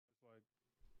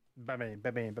Ba-bam,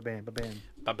 ba-bam, ba-bam, ba-bam.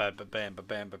 Bam, bam, bam, bam,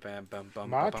 bam, bam, bam, bam, bam,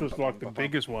 March bam, was bam, like the bam,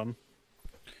 biggest one.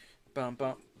 bam,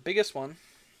 bam. Biggest one.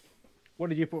 What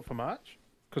did you put for March?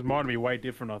 Because mine would be way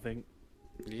different, I think.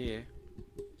 Yeah.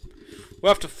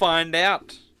 We'll have to find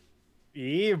out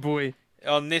Yeah, boy.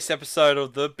 on this episode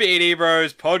of the BD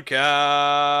Bros podcast.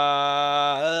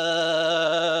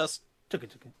 Chugga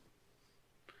chugga.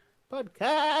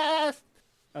 Podcast.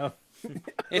 Oh.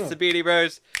 It's the BD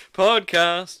Bros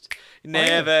podcast. You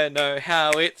never know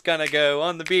how it's gonna go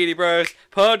on the BD Bros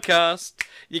podcast.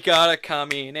 You gotta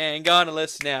come in and gotta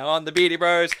listen now on the BD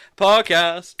Bros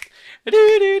podcast.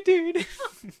 Do-do-do-do.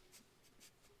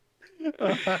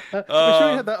 I'm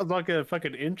sure you had that as like a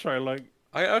fucking intro. Like,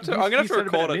 I'm gonna have to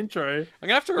record it. Intro. I'm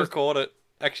gonna have to record it.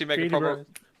 Actually, make a proper.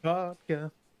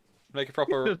 Podcast. Make a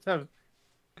proper. Just have-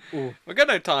 Ooh. We've got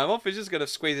no time off. We're just gonna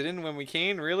squeeze it in when we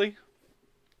can. Really.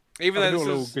 Even I'll though do a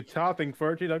little this is. guitar thing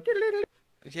for it. You know.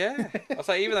 Yeah, I'll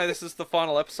say even though this is the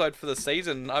final episode for the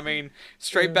season, I mean,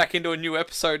 straight back into a new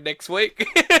episode next week.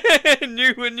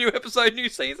 new episode, new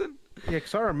season. Yeah,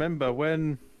 because I remember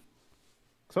when.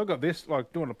 So I got this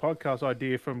like doing a podcast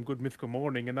idea from Good Mythical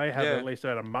Morning, and they have Yeah. at least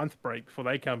about a month break before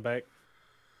they come back.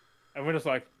 And we're just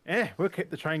like, we'll keep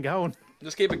the train going.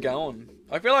 Just keep it going.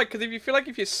 I feel like because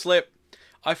if you slip,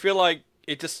 I feel like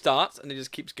it just starts and it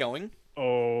just keeps going,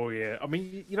 Oh yeah, I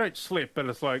mean you don't slip, but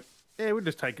it's like, we'll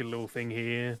just take a little thing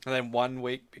here. and then one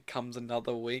week becomes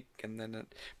another week, and then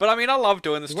it. But I mean, I love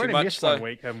doing this We've too only much. missed So one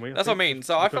week, haven't we? that's what I mean.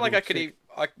 So I feel like sick.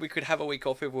 we could have a week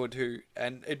off if we were to,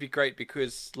 and it'd be great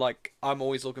because like I'm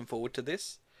always looking forward to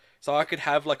this. So I could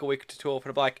have like a week or two off,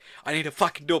 and I'm like, I need to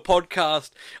fucking do a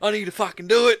podcast. I need to fucking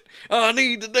do it. I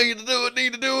need to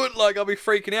do it. Like I'll be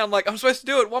freaking out. I'm like, I'm supposed to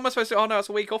do it. What am I supposed to do? Oh no, it's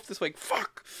a week off this week.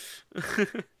 Fuck.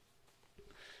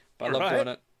 But I love doing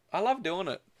it. I love doing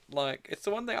it. Like it's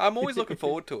the one thing I'm always looking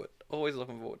forward to it. Always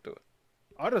looking forward to it.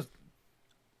 I just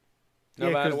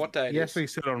No matter 'cause what day it you is. actually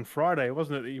said on Friday,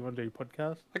 wasn't it, that you want to do a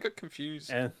podcast? I got confused.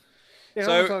 And yeah,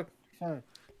 So- I was like,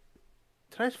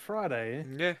 today's Friday.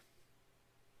 Yeah.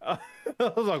 I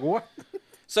was like, what?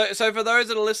 So for those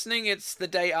that are listening, it's the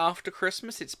day after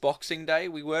Christmas. It's Boxing Day.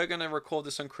 We were going to record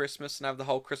this on Christmas and have the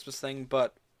whole Christmas thing,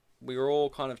 but we were all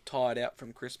kind of tired out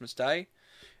from Christmas Day.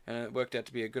 And it worked out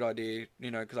to be a good idea,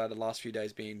 because I had the last few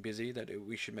days being busy, that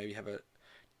we should maybe have a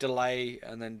delay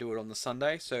and then do it on the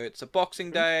Sunday. So it's a Boxing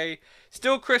Day,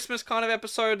 still Christmas kind of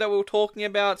episode that we were talking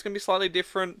about. It's going to be slightly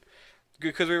different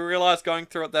because we realised going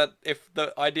through it that if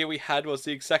the idea we had was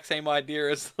the exact same idea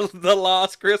as the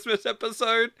last Christmas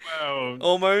episode, Well,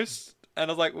 almost, and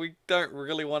I was like, we don't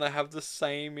really want to have the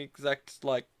same exact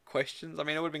like questions. I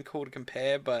mean, it would have been cool to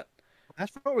compare, but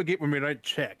that's what we get when we don't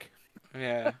check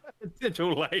yeah.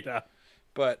 until later.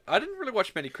 But I didn't really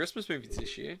watch many Christmas movies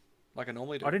this year, like I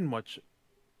normally do. I didn't watch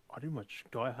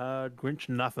Die Hard, Grinch,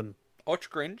 nothing.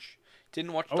 Watch Grinch,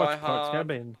 didn't watch I Die watched Pirates of the Hard.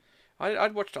 Caribbean.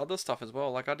 I'd watched other stuff as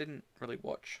well. Like I didn't really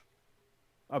watch.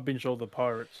 I binged all the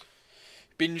Pirates.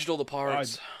 Binged all the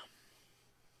Pirates.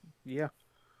 Yeah.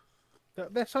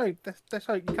 That's how you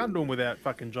can't do them without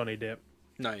fucking Johnny Depp.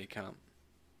 No, you can't.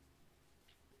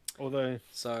 Although,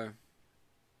 So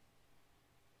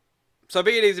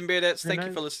BDs and Beardettes, thank you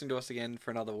knows? for listening to us again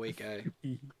for another week, eh?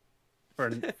 for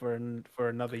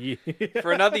another year.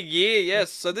 For another year, yes.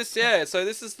 So this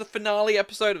is the finale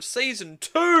episode of season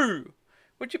 2.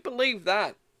 Would you believe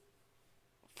that?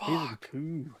 Season Fuck.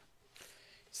 2.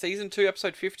 Season 2,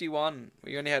 episode 51.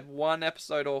 We only had one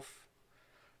episode off.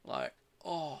 Like,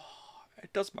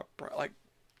 it does my brain. Like,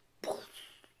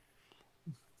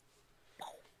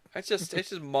 it's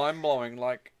just mind blowing.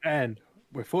 Like, And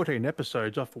we're 14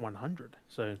 episodes off 100.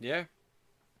 So, yeah.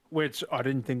 which I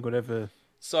didn't think would ever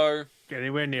So, get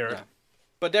anywhere near it. Yeah.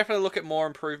 But definitely look at more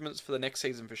improvements for the next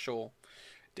season for sure.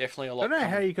 Definitely a I lot. don't know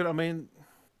how coming. you could. I mean,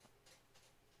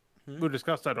 Hmm? we'll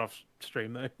discuss that off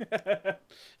stream though.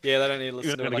 Yeah, they don't need to You're listen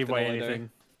not to it gonna like give they away normally do. anything.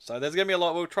 So there's gonna be a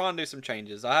lot. We'll try and do some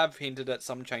changes. I have hinted at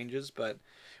some changes, but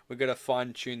we're gonna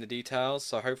fine tune the details.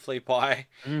 So hopefully by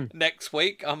next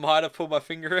week, I might have pulled my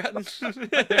finger out. Next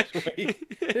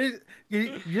week.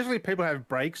 Usually people have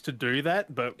breaks to do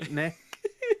that, but nah,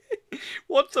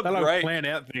 What's a they like break? plan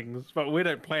out things, but we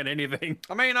don't plan anything.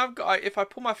 I mean, if I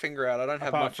pull my finger out, I don't have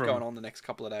Apart much from- going on the next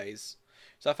couple of days.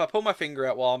 So if I pull my finger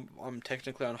out while I'm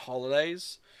technically on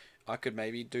holidays, I could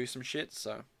maybe do some shit.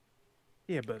 So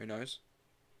Yeah, but who knows?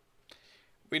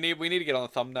 We need to get on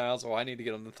the thumbnails, or I need to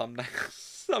get on the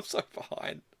thumbnails. I'm so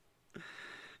behind.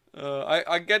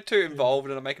 I get too involved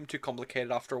and I make them too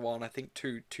complicated after a while, and I think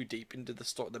too deep into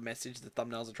the message the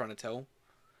thumbnails are trying to tell.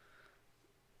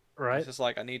 right. It's just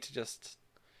like I need to just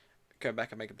go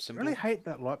back and make them I simple. really hate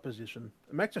that light position.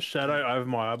 It makes a shadow over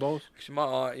my eyeballs. Actually, my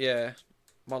eye, yeah.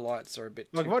 My lights are a bit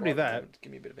Like, too if I do bright at the that- moment.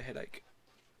 Give me a bit of a headache.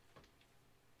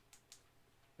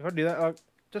 If I do that, like,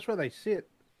 just where they sit.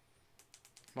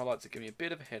 My lights are giving me a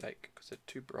bit of a headache because they're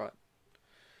too bright.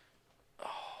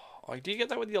 Oh, do you get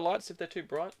that with your lights if they're too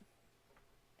bright?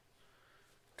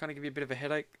 Kind of give you a bit of a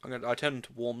headache. I turn them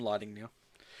to warm lighting now.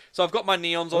 So I've got my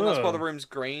neons on. That's why Ugh. the room's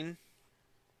green.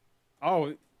 Oh,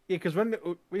 yeah, because when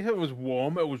we said it was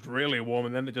warm, it was really warm,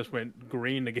 and then it just went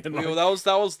green again. Well, Like,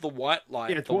 that was the white light.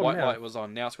 Yeah, it's The warm white now. light was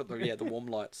on. Now it's got the warm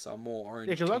lights are more orange.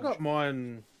 yeah, because I tinge. got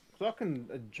mine. So I can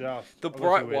adjust. The obviously,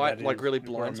 bright where white that like is really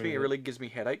before I blinds me. move It really gives me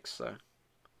headaches. So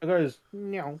It goes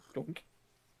meow donk.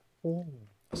 Oh.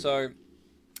 so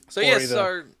Or yeah. either-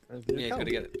 So It's yeah, it's cold. got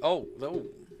to get it. Oh.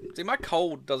 See, my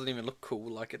cold doesn't even look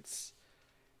cool. Like it's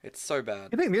so bad.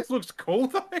 You think this looks cool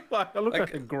though? Like, I look Like-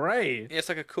 like a grey, Yeah, it's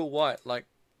like a cool white. Like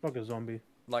like a zombie.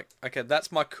 okay,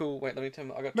 that's my cool. Wait, let me tell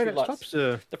you. I got Man, two it lights.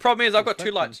 stops. The problem is I've got two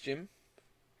reflecting. lights, Jim.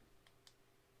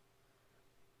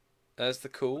 There's the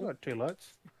I cool. got 2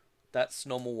 lights. That's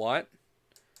normal white.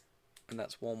 And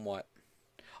that's warm white.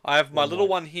 I have my Warm little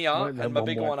white. one here White and and my warm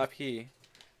bigger white. one up here.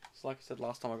 So like I said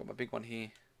last time, I got my big one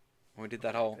here. When we did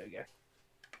that whole... There you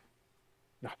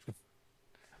go.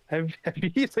 Have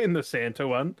you seen the Santa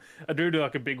one? A dude with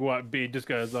like a big white beard just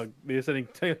goes like this and he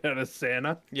takes out a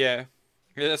Santa. Yeah.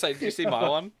 Yeah, so, did you see my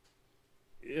one?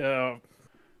 Yeah.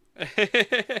 I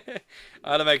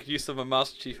had to make use of a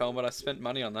Master Chief helmet. I spent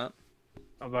money on that.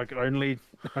 I'm like only.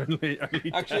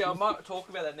 Actually, I might talk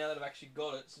about that now that I've actually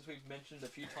got it, since we've mentioned it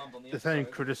a few times on the the same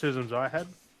episode. criticisms I had.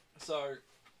 So,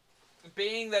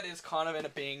 being that it's kind of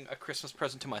ended up being a Christmas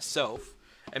present to myself,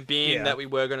 and being Yeah. that we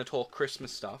were going to talk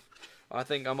Christmas stuff, I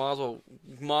think I might as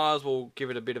well give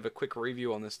it a bit of a quick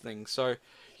review on this thing. So,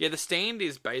 yeah, the stand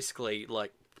is basically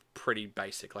like pretty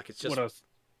basic. Like What else?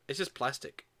 it's just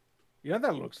plastic. You know what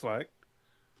that looks like?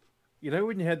 You know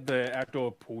when you had the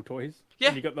outdoor pool toys? Yeah.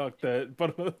 And you got like the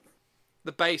bottom.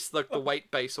 The base, like the weight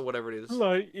base or whatever it is.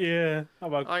 Like yeah.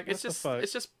 I'm like, Like what it's the just fuck?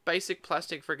 it's just basic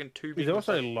plastic freaking tubing. It's and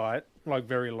also stuff. light, like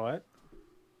very light.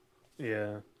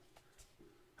 Yeah.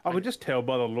 I could just tell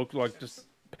by the look, like just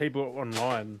people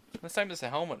online. The same as the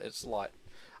helmet. It's light.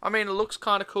 I mean, it looks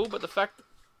kind of cool, but the fact.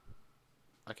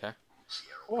 Okay.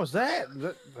 What was that? Is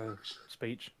that the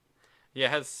speech? Yeah,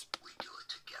 it has.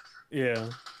 Yeah.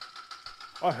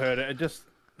 I heard it. It just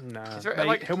nah. It's very- They-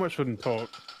 like- helmet shouldn't talk.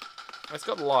 It's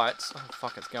got lights. Oh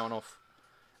fuck! It's going off.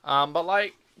 But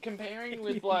like comparing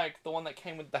with like the one that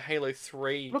came with the Halo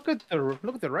 3. Look at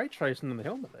the ray tracing on the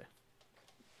helmet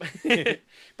there.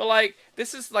 But like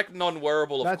this is like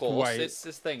non-wearable, of That's course. way- It's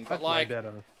this thing. But That's way like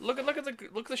better. look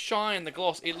at the shine, the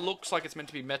gloss. It looks like it's meant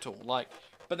to be metal. Like,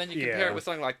 but then you compare Yeah. it with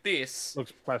something like this,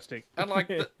 Looks plastic. and like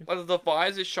the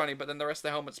visor's shiny, but then the rest of the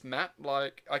helmet's matte.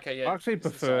 Like, okay, yeah. I actually it's the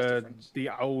size prefer difference. the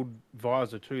old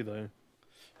visor too, though.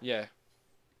 Yeah,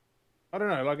 I don't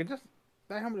know. Like it just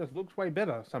that helmet just looks way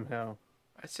better somehow.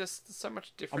 it's just so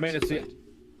much I difference. mean, it's the,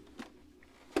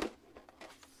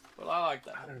 But I like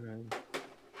I that. don't know.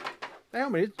 The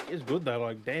helmet is good though.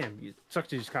 Like damn, it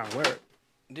sucks you just can't wear it.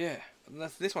 Yeah, and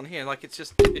that's this one here. Like it's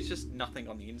just nothing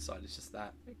on the inside. It's just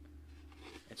that.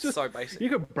 It's Just- so basic. You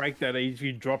could break that easy if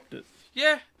you dropped it.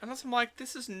 Yeah, and that's I'm like,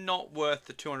 this is not worth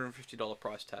the $250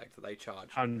 price tag that they charge.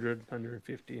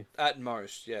 150. At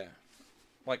most, yeah.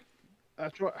 Like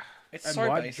That's right. it's It so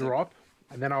might basic. drop,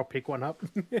 and then I'll pick one up.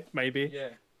 Maybe. Yeah.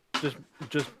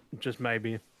 Just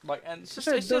maybe. Like, and it's just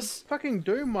So it's the just fucking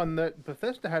Doom one that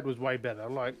Bethesda had was way better.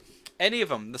 Like, any of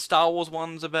them. The Star Wars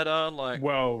ones are better. Like,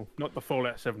 well, not the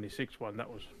Fallout 76 one. That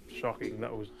was shocking.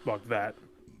 That was like that.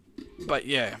 but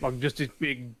yeah. Like just this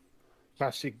big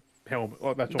plastic helmet.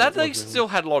 Like, that's all That it they was, really. still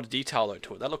had a lot of detail though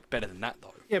to it. That looked better than that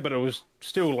though. Yeah, but it was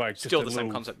still like just Still a the same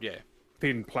little concept, yeah.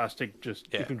 thin plastic. Just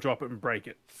Yeah. you can drop it and break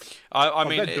it. I Like,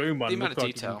 mean, that Doom one the amount looked of like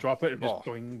you detail. can drop it and just Oh,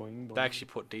 boing, boing, boing. they actually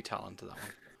put detail into that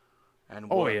one. And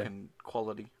Oh, work yeah. and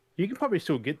quality. You can probably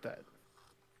still get that.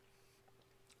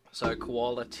 So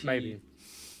quality. Maybe.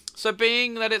 So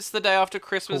being that it's the day after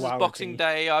Christmas, it's Quality. Boxing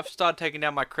Day, I've started taking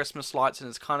down my Christmas lights, and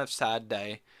it's kind of sad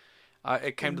day.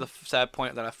 It came to the sad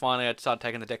point that I finally had started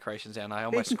taking the decorations down. I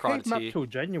almost you can cried keep them a up tear. till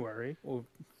January or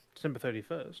December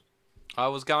 31st. I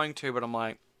was going to, but I'm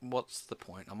like, what's the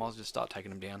point? I might as well just start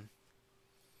taking them down.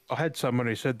 I had someone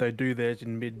who said they do theirs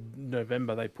in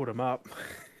mid-November. They put them up.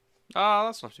 Oh,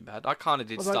 that's not too bad. I kind of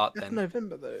did I was like, start that's then.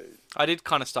 November though. I did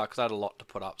kind of start because I had a lot to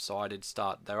put up, so I did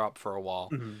start. They're up for a while.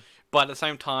 Mhm. But at the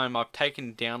same time, I've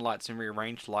taken down lights and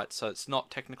rearranged lights, so it's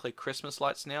not technically Christmas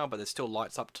lights now, but there's still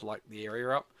lights up to like the area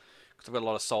up. Because I've got a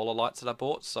lot of solar lights that I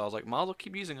bought, so I was like, might as well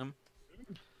keep using them.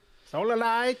 Solar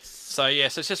lights. So yeah,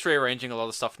 so it's just rearranging a lot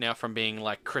of stuff now from being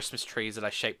like Christmas trees that I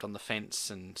shaped on the fence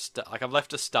and like I've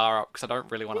left a star up because I don't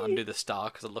really want to undo the star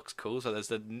because it looks cool. So there's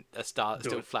a star that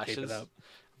still flashes. Keep it up.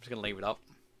 I'm just gonna leave it up.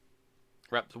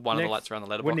 Wrap one of the lights around the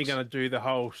letterbox. When are you gonna do the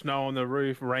whole snow on the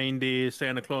roof, reindeer,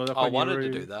 Santa Claus up I on your wanted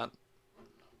roof? to do that.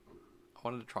 I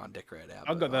wanted to try and decorate out.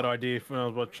 I got that idea when I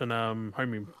was watching Home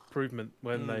Improvement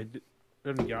when they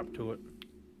didn't get up to it.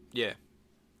 Yeah.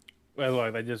 Well,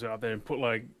 like they just go up there and put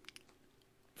like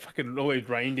fucking all these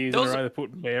reindeers in a row. They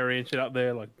put Mary and shit up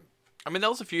there. Like, I mean, there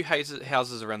was a few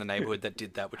houses around the neighborhood that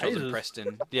did that, which I was Hazes? impressed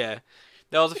in. Yeah.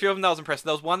 There was a few of them that I was impressed.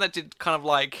 There was one that did kind of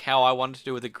like how I wanted to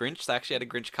do with the Grinch. They actually had a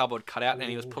Grinch cardboard cut out, and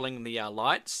he was pulling the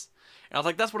lights. And I was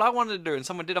like, that's what I wanted to do, and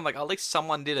someone did. I'm like, at least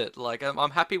someone did it. Like,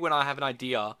 I'm happy when I have an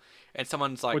idea, and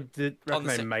someone's like, they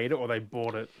made it or they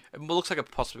bought it? It looks like it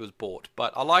possibly was bought,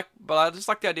 but I just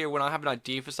like the idea when I have an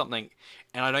idea for something,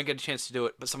 and I don't get a chance to do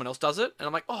it, but someone else does it, and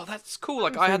I'm like, oh, that's cool.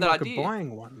 Like I had that idea.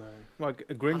 Buying one though, like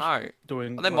a Grinch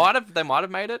doing. They might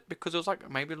have made it because it was like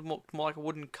maybe more like a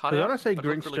wooden cutout. I don't see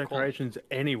Grinch decorations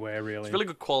anywhere really. It's really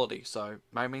good quality, so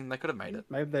I mean they could have made it.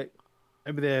 Maybe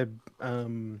they're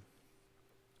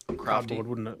crafty, cardboard,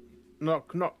 wouldn't it?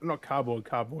 Not cardboard,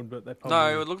 but they probably.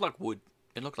 No, it looked like wood.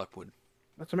 It looked like wood.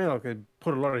 That's what I mean. Like they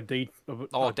put a lot of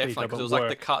definitely, because it was like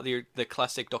the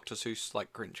classic Dr. Seuss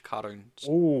like Grinch cartoons.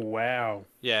 Oh wow!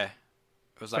 Yeah,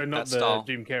 it was like not that style.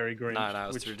 The Jim Carrey Grinch. No,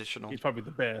 it was traditional. He's probably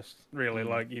the best, really.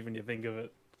 Like even you think of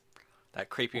it. That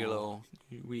creepy little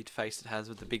weird face it has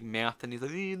with the big mouth, and he's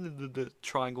like the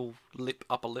triangle lip,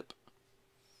 upper lip.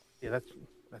 Yeah,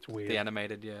 that's weird. The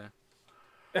animated, yeah.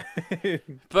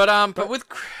 but with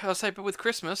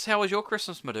Christmas, how was your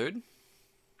Christmas, my dude?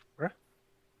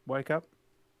 Wake up,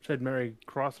 said Merry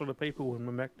Chrysler to people and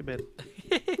went back to bed.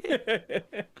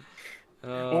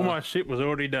 All my shit was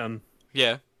already done.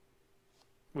 Yeah.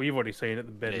 Well, you've already seen it,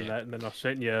 the bed and that, and then I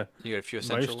sent you got a few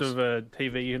essentials. Most of a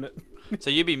TV unit. So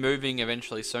you'll be moving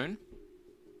eventually soon?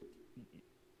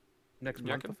 Next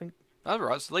month, I think. All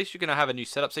right, so at least you're going to have a new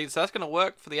setup. See, so that's going to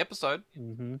work for the episode.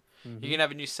 Mm-hmm. You're going to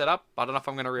have a new setup. I don't know if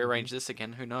I'm going to rearrange this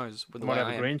again. Who knows? With the way I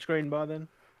have a green screen by then.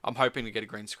 I'm hoping to get a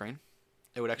green screen.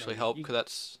 It would actually help because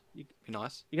that's be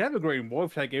nice. You can have a green wall,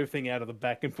 take everything out of the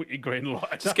back and put your green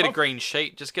lights. Just get a green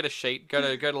sheet. Just get a sheet.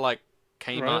 Go to like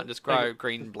Kmart. Just grow a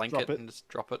green blanket and just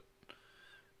drop it.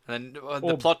 And then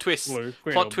the plot twist.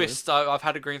 I've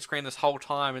had a green screen this whole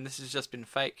time, and this has just been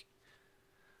fake.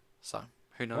 So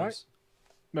who knows? Right.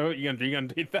 No, you're gonna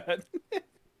do that.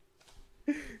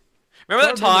 Remember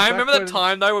that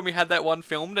time though when we had that one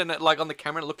filmed and it, like on the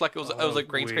camera it looked like it was a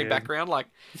green screen background, like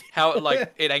how it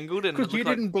like it angled and because you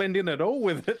didn't blend in at all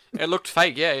with it. It looked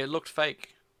fake. Yeah, it looked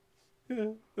fake. Yeah.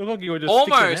 It looked like you were just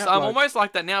almost. I'm almost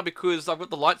like that now because I've got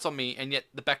the lights on me and yet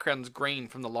the background's green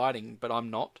from the lighting, but I'm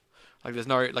not. Like there's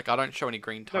no I don't show any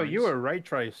green tones. No, you were ray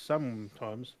trace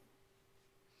sometimes.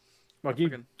 Like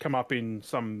you come up in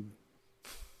some.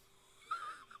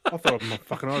 I thought my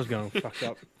fucking eyes going fucked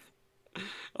up.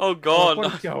 Oh god!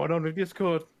 What's going on with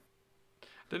Discord?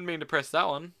 Didn't mean to press that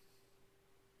one.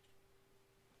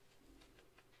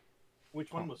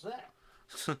 Which one was that?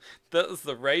 That was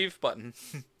the rave button.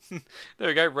 There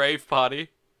we go, rave party.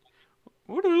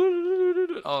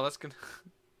 Oh, that's good.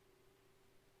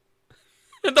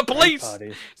 The police!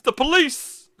 It's the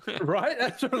police! Right?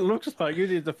 That's what it looks like. You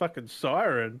need the fucking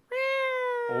siren.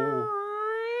 Oh.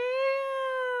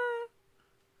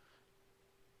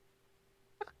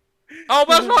 Oh,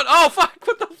 that's what. Oh, fuck.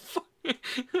 What the fuck?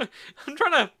 I'm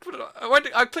trying to put it.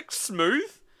 I clicked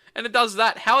smooth, and it does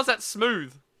that. How is that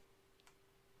smooth?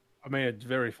 I mean, it's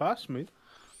very fast smooth.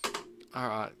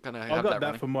 Alright, I got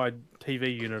that for my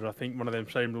TV unit, I think. One of them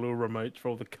same little remotes for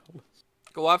all the colours.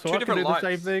 Well, I have two different lights.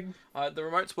 The same thing? The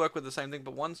remotes work with the same thing,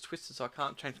 but one's twisted, so I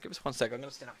can't change. Give us 1 sec. I'm going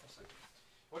to stand up for a second.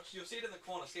 You'll see it in the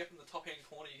corner. See up in the top-hand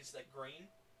corner, you see that green?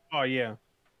 Oh, yeah.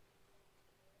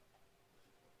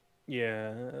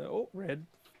 Yeah. Oh, red.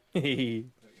 There we go.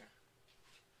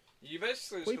 You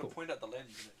basically just got to point out the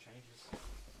lens and it changes.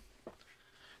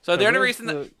 So the only reason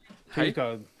that... Hey?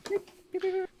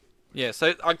 Yeah,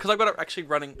 so because I've got it actually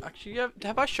running... Actually,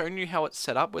 have I shown you how it's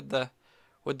set up with the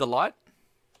light?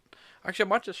 Actually, I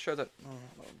might just show that...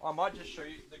 I might just show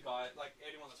you the guy, like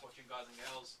anyone that's watching Guys and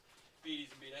Girls, Beardies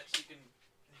and Beardettes, you can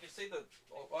see the...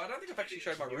 I don't think I've actually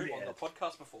showed my room on the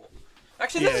podcast before.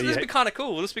 Actually, this would be kind of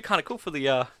cool. This would be kind of cool for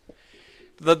the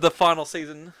final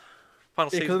season.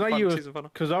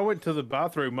 Because I went to the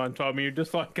bathroom one time and you're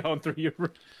just like going through your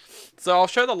room. So I'll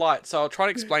show the light. So I'll try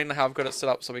to explain how I've got it set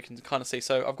up so we can kind of see.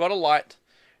 So I've got a light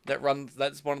that runs...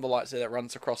 That's one of the lights there that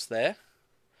runs across there.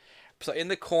 So in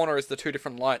the corner is the two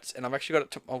different lights, and I've actually got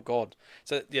it to... Oh, God.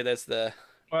 So, yeah, there's the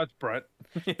Oh, that's bright.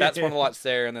 That's one of the lights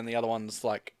there, and then the other one's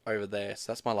like over there.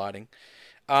 So that's my lighting.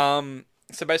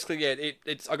 So basically, yeah,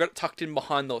 it's I got it tucked in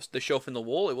behind the shelf in the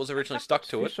wall. It was originally stuck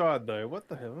to it. Fisheye though. What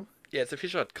the hell? Yeah, it's a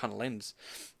fisheye kind of lens.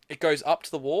 It goes up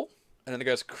to the wall, and then it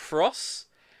goes across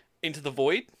into the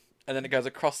void, and then it goes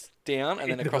across down, and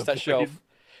then Into across the that shelf. void.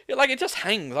 Yeah, like it just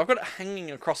hangs. I've got it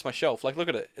hanging across my shelf. Like, look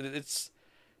at it. It's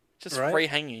just Right. free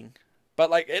hanging. But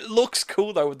like, it looks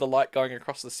cool though with the light going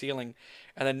across the ceiling,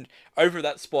 and then over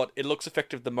that spot, it looks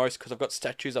effective the most because I've got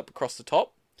statues up across the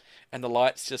top, and the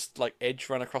lights just like edge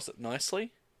run across it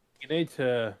nicely. You need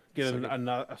to get So good.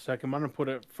 a second one and put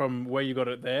it from where you got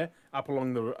it there up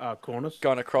along the corners,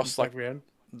 Going across like around,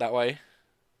 that way,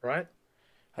 right?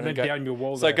 And then then go- down your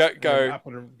wall. so there, go- and then go- up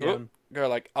and down. go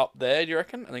like up there. Do you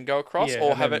reckon? And then go across, Yeah,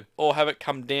 or and then- have it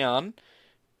come down,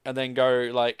 and then go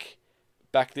like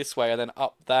back this way, and then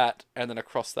up that, and then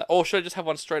across that. Or should I just have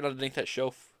one straight underneath that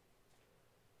shelf?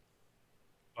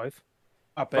 Both,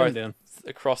 up Both. and down.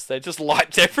 Across there, just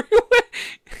lights everywhere.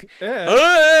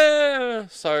 Yeah.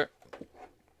 So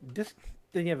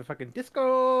Then you have a fucking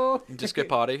disco. disco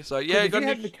party. So yeah, you if got you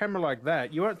a have the camera like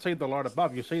that, you won't see the light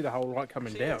above. You see the whole light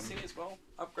coming down. See as well.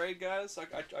 Upgrade, guys. I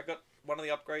got one of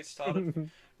the upgrades started.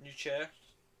 New chair.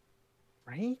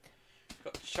 Right?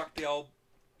 Got chucked the old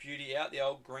beauty out, the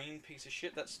old green piece of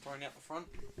shit that's thrown out the front.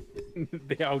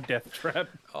 The old death trap.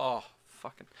 Oh,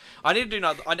 fucking. I need to do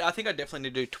another. I think I definitely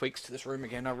need to do tweaks to this room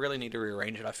again. I really need to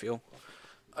rearrange it, I feel.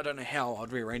 I don't know how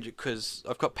I'd rearrange it because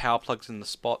I've got power plugs in the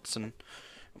spots and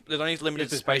there's only limited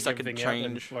Just space take I can everything out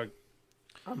and, change. like,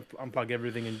 unplug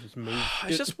everything and just move.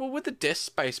 It's just, well, with the desk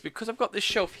space, because I've got this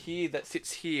shelf here that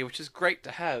sits here, which is great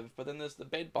to have, but then there's the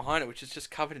bed behind it, which is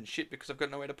just covered in shit because I've got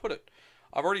nowhere to put it.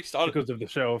 I've already started because of the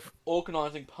shelf.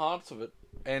 organising parts of it,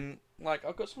 and, like,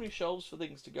 I've got so many shelves for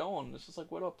things to go on. It's just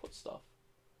like, where do I put stuff?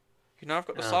 You know, I've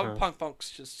got the Cyberpunk box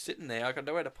just sitting there. I got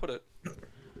nowhere to put it.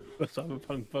 The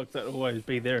Cyberpunk box that'll always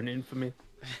be there in infamy.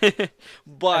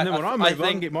 But And then when I move, I can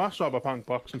think, get my Cyberpunk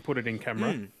box and put it in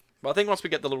camera. but I think once we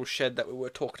get the little shed that we were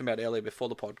talking about earlier before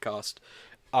the podcast,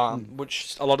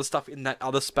 which a lot of stuff in that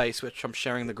other space, which I'm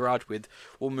sharing the garage with,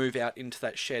 will move out into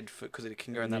that shed because it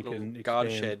can go in And that you little can guard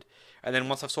expand. shed. And then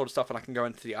once I've sorted stuff, and I can go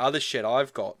into the other shed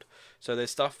I've got. So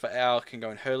there's stuff for Al can go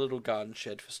in her little garden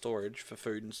shed for storage for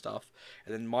food and stuff.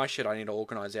 And then my shed I need to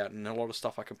organise out, and a lot of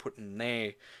stuff I can put in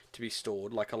there to be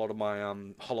stored, like a lot of my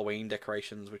Halloween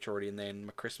decorations, which are already in there, and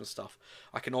my Christmas stuff.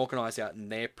 I can organise out in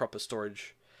their proper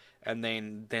storage, and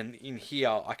then in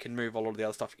here I can move a lot of the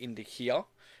other stuff into here.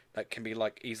 That can be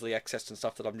like easily accessed and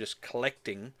stuff that I'm just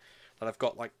collecting. That I've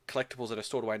got like collectibles that are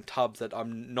stored away in tubs that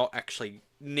I'm not actually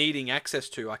needing access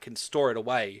to. I can store it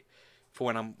away for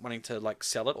when I'm wanting to like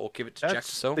sell it or give it to Jack to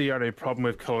That's sell. the only problem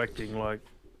with collecting. Like,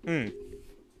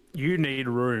 you need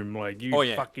room. Like, you Oh,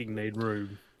 yeah. fucking need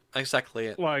room. Exactly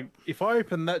it. Like, if I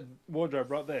open that wardrobe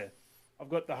right there, I've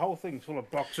got the whole thing full of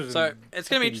boxes. So and it's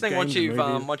gonna be fucking interesting once games you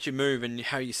and movies. once you move and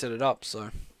how you set it up. So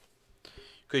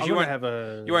because I'm you gonna won't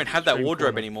have you won't have that stream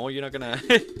wardrobe corner. anymore. You're not gonna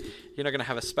you're not gonna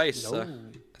have a space. So No.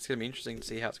 it's gonna be interesting to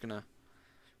see how it's gonna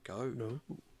go. No.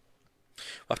 We'll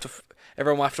have to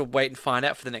everyone will have to wait and find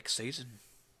out for the next season.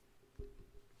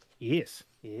 Yes.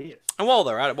 Yes. And while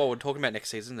they're at it, while we're talking about next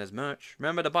season, there's merch.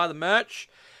 Remember to buy the merch.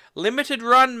 Limited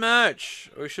run merch.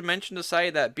 We should mention to say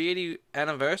that Beardy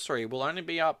Anniversary will only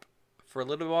be up for a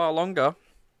little while longer.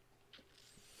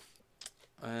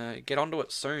 Get onto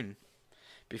it soon.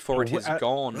 Before it is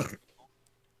gone.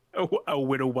 A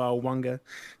whittle while wonga.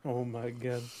 Oh my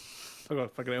god. I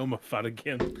got fucking Elmer Fudd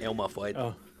again. Elmer Floyd.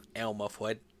 Oh. Elmer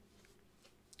Floyd.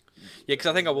 Yeah, because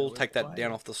I think I will take that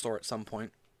down off the store at some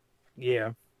point.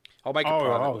 Yeah. I'll make it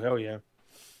private. Oh hell yeah.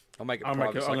 I'll make it I'm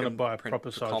private. so I gonna can buy a print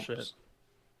proper for size comps. shirt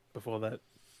before that.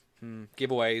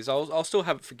 Giveaways. I'll still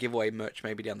have it for giveaway merch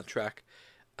maybe down the track.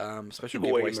 Special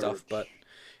Giveaway giveaway stuff. merch. But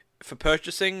for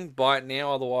purchasing, buy it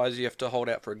now. Otherwise, you have to hold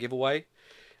out for a giveaway.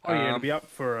 Oh yeah, it'll be up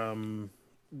for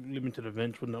limited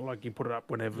events, wouldn't it? Like you put it up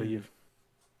whenever you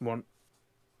want.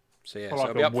 So yeah, For so like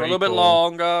it'll be a up for a little week bit or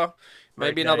longer.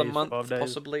 Maybe 8 another days, month, 5 days.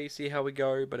 possibly. See how we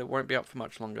go. But it won't be up for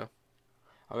much longer.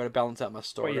 I've got to balance out my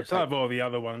store. But yeah, some of all the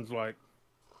other ones like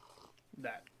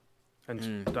that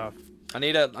and stuff. I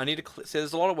need to. So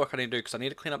there's a lot of work I need to do because I need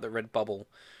to clean up the red bubble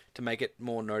to make it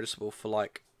more noticeable for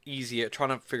like easier. Trying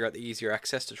to figure out the easier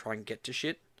access to try and get to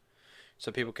shit,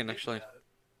 so people can actually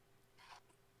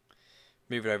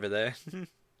move it over there.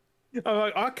 I'm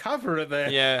like, I cover it there.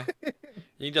 Yeah,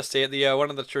 you can just see it. The one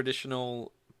of the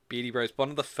traditional Beardy Bros, one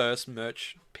of the first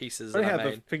merch pieces I that I have the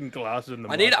made. freaking glasses in the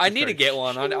I need to get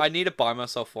one. I need to buy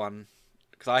myself one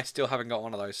because I still haven't got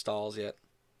one of those styles yet.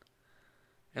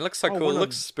 It looks so Oh, cool. It one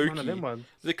looks of one of them spooky. ones,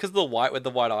 Because of the white with the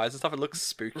white eyes and stuff, it looks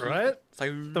spooky. right? It's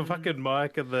like The fucking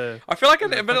mic and the I feel like,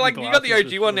 and the but fucking like you got the glasses OG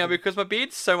just one now looking- because my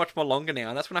beard's so much more longer now,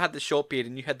 and that's when I had the short beard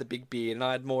and you had the big beard, and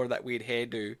I had more of that weird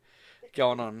hairdo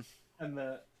going on. and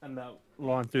the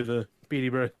line through the beady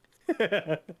bro.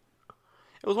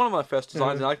 It was one of my first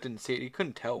designs, Yeah. and I didn't see it. You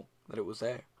couldn't tell that it was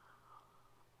there.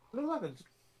 It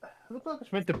looks like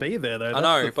it's meant to be there though. I That's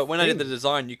know, the but when I did the thing.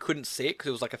 design, you couldn't see it because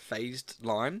it was like a phased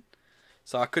line,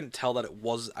 so I couldn't tell that it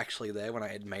was actually there when I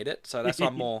had made it. So that's why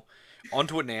I'm more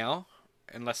onto it now.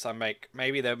 Unless I make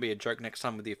maybe there'll be a joke next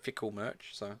time with the fickle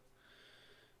merch. So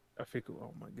I think.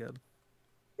 Oh my god.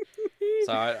 you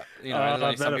know, there's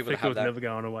only that some people that have was that. never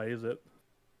going away, is it?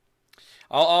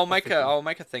 I'll make fickle. I'll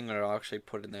make a thing that I'll actually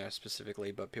put in there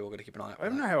specifically, but people are gonna keep an eye out I for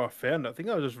don't know that. how I found it. I think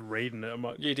I was just reading it. I'm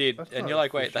like, You did, that's and not you're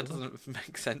like, wait, that official. doesn't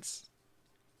make sense.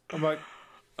 I'm like,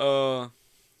 Uh,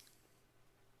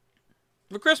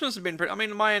 for Christmas has been pretty. I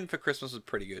mean, my end for Christmas was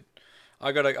pretty good.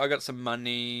 I got some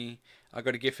money. I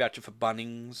got a gift voucher for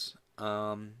Bunnings.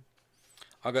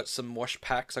 I got some wash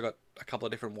packs. I got a couple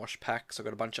of different wash packs. I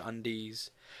got a bunch of undies.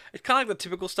 It's kind of like the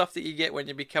typical stuff that you get when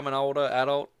you become an older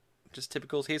adult. Just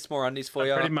typicals. Here's some more undies for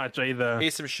you. pretty much either.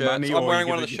 Here's some shirts. money I'm or wearing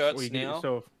you one give of the it- shirts or you get now.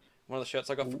 yourself- One of the shirts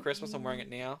I got for Christmas. I'm wearing it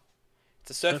now.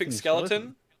 It's a surfing Surfing skeleton.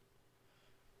 skeleton.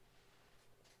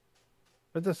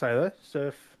 What does it say there?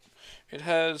 Surf. It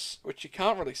has, which you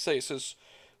can't really see. It says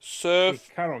You surf,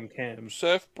 cut on cams.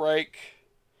 surf break,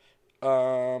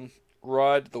 ride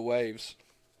the waves.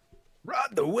 Ride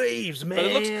the waves, man. But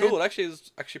it looks cool. It actually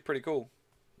is actually pretty cool.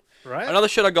 Right? Another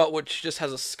shirt I got which just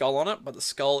has a skull on it, but the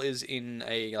skull is in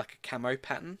a like a camo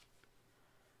pattern.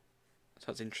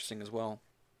 So it's interesting as well.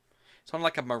 It's on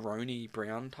like a maroony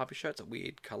brown type of shirt. It's a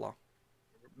weird colour.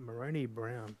 Maroney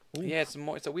brown. Ooh. Yeah, it's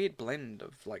a weird blend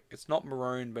of like it's not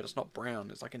maroon but it's not brown.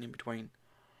 It's like an in between.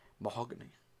 Mahogany.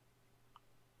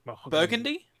 Mahogany.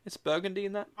 Burgundy? It's burgundy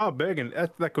in that? Oh, burgundy.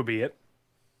 That could be it.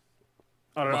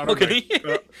 I don't Mahogany?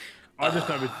 know. I just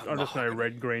know. I just know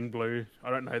red, green, blue.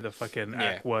 I don't know the fucking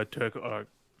Yeah. aqua turquoise.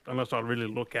 Unless I really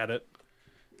look at it.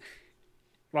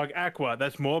 Like aqua,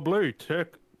 that's more blue.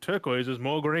 Turquoise is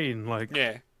more green. Like,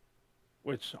 Yeah.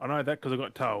 which I know that because I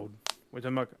got told. Which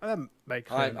I'm like, oh, that makes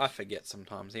sense. I forget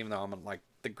sometimes, even though I'm like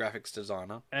the graphics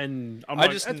designer. And I'm I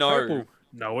like, just "That's know." purple."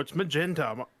 No, it's magenta.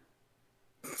 I'm like,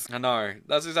 I know.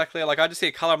 That's exactly like I just see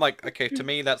a color. I'm like, okay, to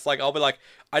me that's like I'll be like,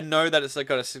 I know that it's like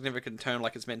got a significant tone,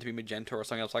 like it's meant to be magenta or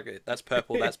something else. Like that's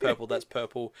purple, that's purple, that's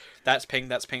purple, that's pink,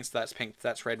 that's pink, that's pink,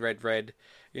 that's red, red, red.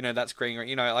 You know, that's green,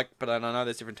 you know, like. But I know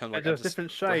there's different tones. Like there's I just,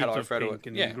 different how shades do I of refer to pink it?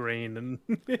 and Yeah. green and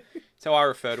So I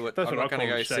refer to it. That's I'm what not I going to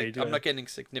call go. it, shade, I'm yeah. not getting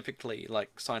significantly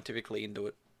like scientifically into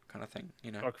it, kind of thing.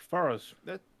 You know. like forest.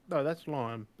 No, that's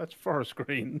lime. That's forest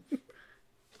green.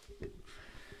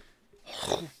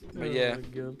 But yeah. my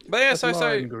God. But yeah, That's so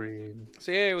lime green.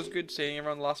 yeah, it was good seeing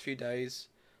everyone the last few days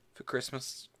for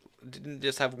Christmas. Didn't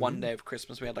just have one day of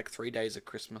Christmas. We had like 3 days of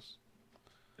Christmas.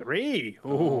 3. Ooh,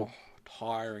 Oh,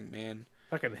 tiring, man.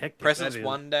 fucking hectic. Presents that is.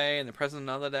 one day, and the present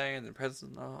another day, and the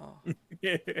present. Oh,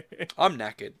 Yeah, I'm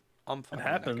knackered. I'm it fucking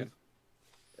happens. knackered.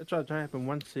 It tries to happen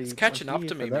once. It's catching up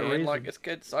to me, man. Like it's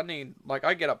good. I need like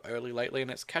I get up early lately,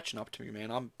 and it's catching up to me, man.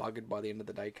 I'm buggered by the end of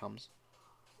the day comes.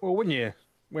 Well,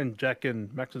 when Jack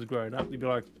and Max is growing up, you'd be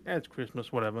like, eh, it's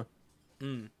Christmas, whatever. Yeah,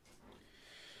 You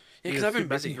because just I've been sit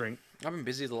back and busy. drink. I've been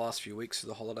busy the last few weeks for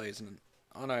the holidays, and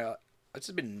I know I've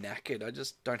just been knackered. I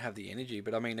just don't have the energy.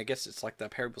 But I mean, I guess it's like that.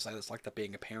 People say it's like that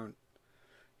being a parent.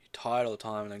 You're tired all the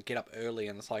time, and then get up early,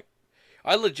 and it's like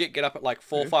I legit get up at like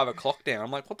 4 or 5 o'clock now. I'm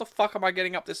like, what the fuck am I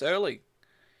getting up this early?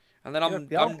 And then Yeah,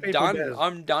 the old I'm people done. does.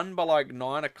 I'm done by like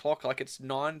 9 o'clock. Like it's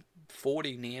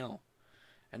 9:40 now,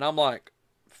 and I'm like,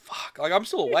 fuck. Like I'm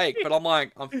still awake, but I'm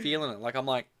like I'm feeling it. Like I'm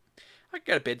like I can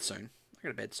go to bed soon. I go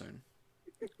to bed soon.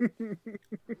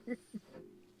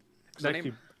 'Cause I Next,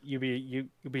 need- you'll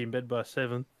be in bed by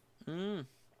 7.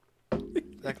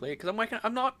 Exactly, because I'm waking.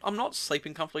 I'm not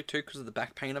sleeping comfortably too because of the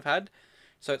back pain I've had.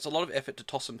 So it's a lot of effort to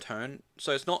toss and turn.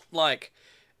 So it's not like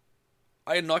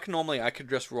normally I could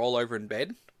just roll over in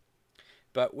bed,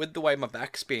 but with the way my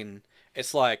back's been,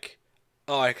 it's like,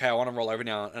 oh okay, I want to roll over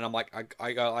now, and I'm like,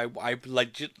 I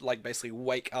legit like basically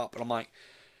wake up and I'm like,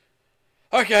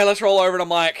 okay, let's roll over, and I'm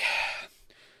like.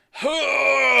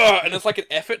 And it's like an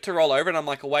effort to roll over, and I'm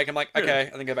like awake. I'm like, okay,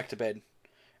 and then go back to bed.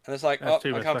 And it's like, That's oh,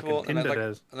 too much uncomfortable, fucking and then Tinder like,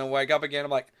 does. and then wake up again.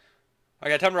 I'm like,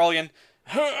 okay, time to roll again.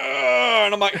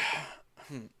 And I'm like,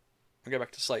 I go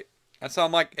back to sleep. And so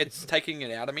I'm like, it's taking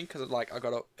it out of me because it's like I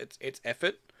got it's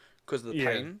effort because of the Yeah.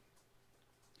 pain.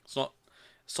 It's not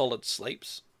solid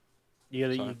sleeps.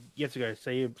 You So- have to go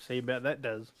see about that,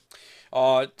 does.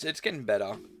 Oh, it's getting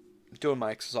better. doing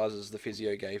my exercises the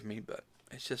physio gave me, but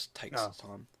it just takes Oh.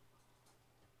 time.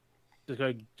 Just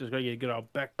go get a good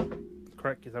old back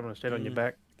crack because I'm gonna stand on your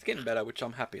back. It's getting better, which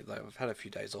I'm happy though. I've had a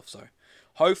few days off, so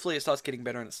hopefully it starts getting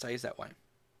better and it stays that way.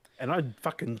 And I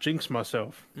fucking jinx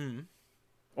myself. Mm.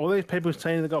 All these people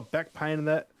saying they got back pain and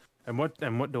that, and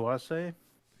what do I say?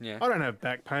 Yeah. I don't have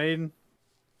back pain.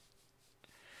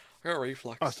 I got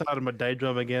reflux. I started my day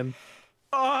job again.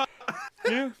 Yeah. I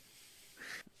mean,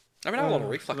 I have a lot of Oh,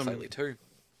 reflux I'm- lately too.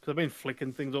 Because I've been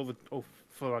flicking things all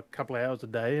for like a couple of hours a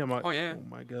day. I'm like, Oh, yeah. oh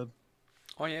my god.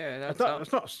 Oh yeah, that's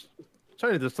It's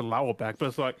only just the lower back, but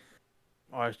it's like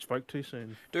I spoke too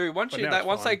soon. dude. Once But you now that it's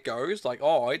once fine. that goes, like,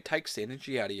 oh, it takes the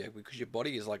energy out of you because your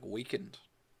body is like weakened.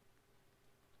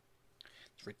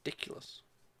 It's ridiculous.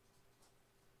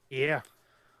 Yeah.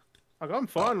 Like I'm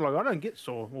fine. Like I don't get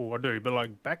sore. Well, I do, but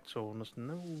like back soreness,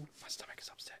 no. My stomach is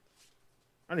upset.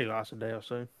 Only lasts a day or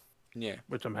so, Yeah.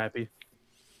 which I'm happy.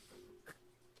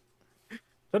 It's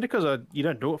only because you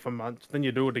don't do it for months, then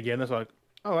you do it again. It's like,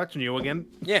 oh, that's new again.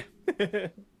 Yeah. And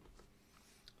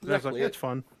it's like Exactly that's it.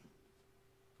 fun.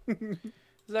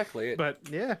 Exactly it. But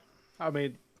yeah, I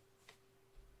mean,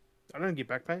 I don't get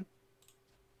back pain.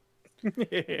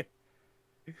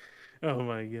 Oh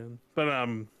my god! But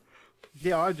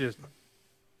yeah,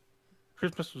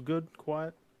 Christmas was good,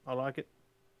 quiet. I like it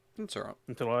It's alright.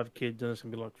 until I have kids, and it's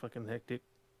gonna be like fucking hectic.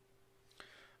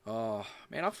 Oh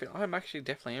man, I'm actually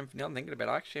definitely am. Now I'm thinking about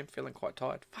it, I actually am feeling quite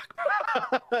tired.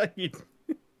 Fuck. you,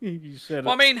 you said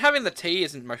Well, I it. mean, having the tea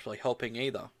isn't mostly helping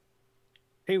either.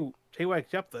 He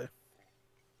wakes you up though.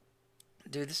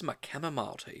 Dude, this is my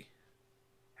chamomile tea.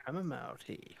 Chamomile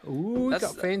tea. Ooh,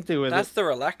 That's- got fancy with That's it. the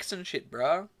relaxing shit,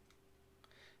 bro.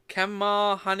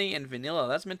 Chamomile, honey, and vanilla.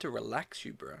 That's meant to relax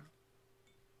you, bro.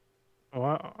 Oh,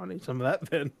 I need some of that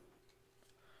then.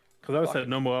 Because I was Fucking- said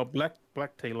normal black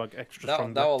tea, like extra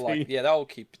strong That'll black like tea. yeah, that'll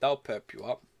perp you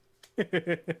up.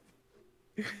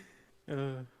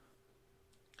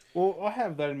 Well, I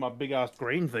have that in my big ass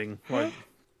green thing. Like,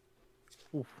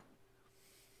 oof.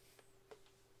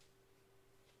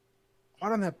 I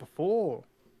done that before.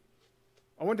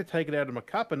 I went to take it out of my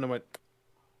cup and I went.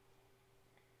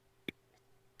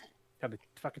 Had to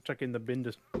fucking chuck it in the bin,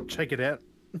 just check it out.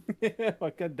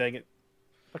 Like, god dang it.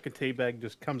 Fucking tea bag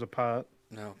just comes apart.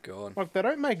 Oh god. Like, they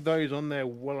don't make those on there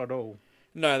well at all.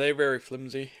 No, they're very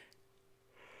flimsy.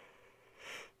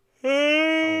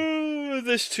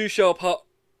 This two show apart.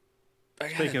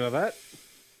 Okay. Speaking of that,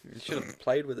 You should have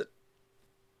played with it.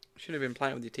 Should have been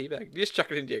playing with your tea bag. You just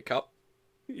chuck it into your cup.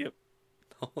 yep,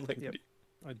 Oh, thank Yep. you.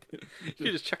 I did.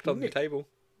 You just chucked it on the table.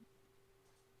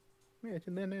 Yeah, it's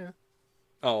in there now.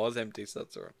 Oh, it was empty, so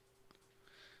that's alright.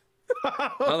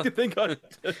 What do you think I did?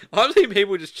 I've seen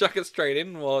people just chuck it straight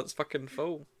in while it's fucking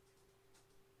full.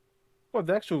 What,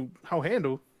 the actual whole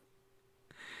handle?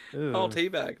 Whole Ugh. tea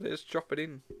bag. They just drop it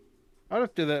in. I'd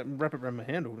have to do that and wrap it around my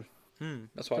handle.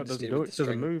 That's why I So it just doesn't did do with it. the It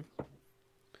doesn't string. move.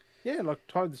 Yeah, like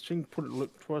tie the string, put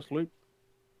it twice loop.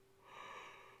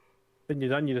 Then you're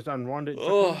done. You just unwind it. And chuck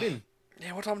it Oh. in the bin.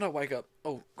 Yeah, what time did I wake up?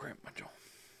 Oh, cramp my jaw.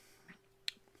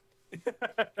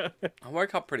 I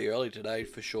woke up pretty early today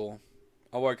for sure.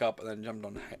 I woke up and then jumped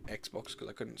on Xbox because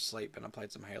I couldn't sleep and I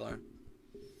played some Halo. And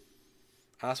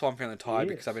that's why I'm feeling tired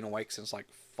because I've been awake since like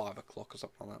 5 o'clock or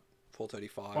something like that.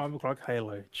 4:35. 5 o'clock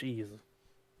Halo. Jeez.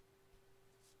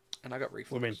 And I got Well,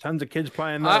 reflux. I mean, tons of kids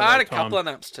playing that. I had a at that couple time. of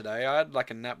naps today. I had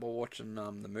like a nap while watching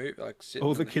the movie. Like sitting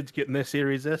All in the kids getting their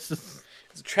Series S.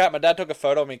 It's a trap. My dad took a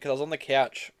photo of me because I was on the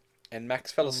couch and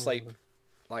Max Oh. fell asleep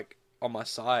like on my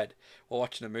side while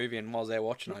watching a movie. And while I was there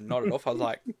watching, I nodded off. I was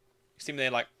like, you see me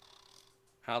there, like,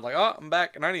 I was like, oh, I'm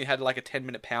back. And I only had like a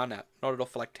 10-minute power nap. Nodded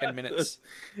off for like 10 minutes.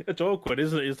 It's awkward,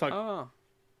 isn't it? It's like Oh.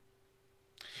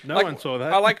 no Like, one saw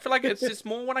that. I feel like it's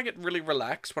more when I get really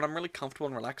relaxed. When I'm really comfortable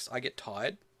and relaxed, I get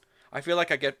tired. I feel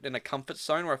like I get in a comfort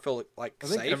zone where I feel like I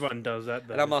think safe. everyone does that.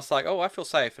 Though. And I'm just like, oh, I feel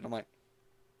safe. And I'm like,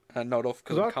 I nod off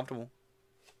because 'Cause I'm I- comfortable.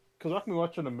 Because I can be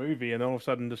watching a movie and all of a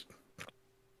sudden just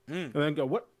Mm. and then go,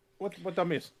 what did I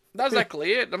miss? That's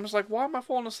exactly it. I'm just like, why am I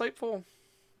falling asleep for?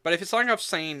 But if it's something I've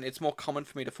seen, it's more common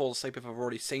for me to fall asleep if I've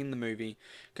already seen the movie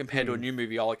compared to a new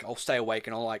movie. I'll stay awake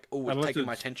and I'll like, oh, it's Unless taking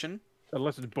my it's- attention.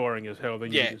 Unless it's boring as hell,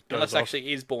 then you Yeah, just doze unless it off.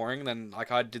 actually is boring, then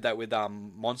like I did that with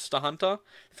Monster Hunter.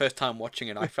 First time watching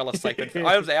it, I fell asleep.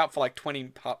 I was out for like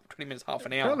 20 minutes, half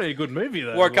an hour. Probably a good movie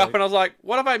though. Woke up and I was like,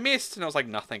 what have I missed? And I was like,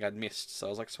 nothing I'd missed. So I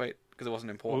was like, sweet, because it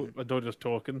wasn't well, important. my daughter's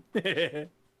talking.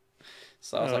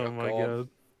 So I was like, oh oh my god. god.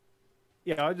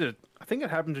 Yeah, I think it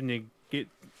happens when you get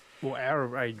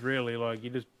our age really. Like you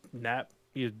just nap,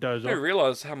 you just doze I didn't off.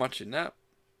 realise how much you nap.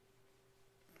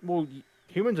 Well,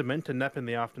 humans are meant to nap in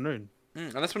the afternoon.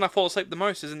 And that's when I fall asleep the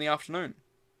most, is in the afternoon.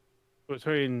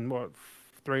 between what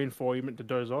 3 and 4, you meant to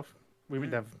doze off. We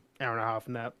meant to have hour and a half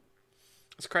nap.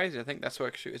 It's crazy. I think that's what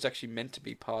actually it's actually meant to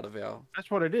be part of our. That's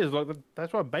what it is. Like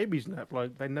that's why babies nap.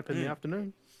 Like they nap in the Mm.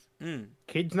 afternoon. Mm.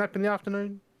 Kids nap in the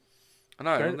afternoon. I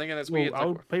know. I'm Grown- thinking it's well, weird. Like,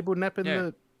 old people nap in yeah.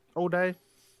 the all day.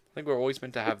 I think we're always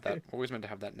meant to have that. We're always meant to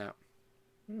have that nap.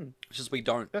 Hmm. It's just we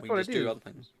don't. That's We what just it do is. other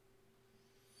things.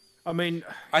 I mean,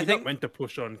 I you're think. not meant to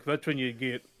push on because that's when you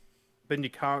get. Then you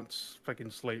can't fucking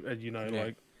sleep, as you know, Yeah.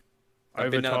 like I've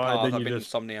been down the overtired. path. Then I've you been just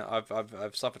insomnia.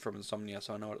 I've suffered from insomnia,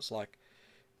 so I know what it's like.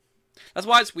 That's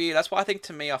why it's weird. That's why I think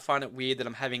to me I find it weird that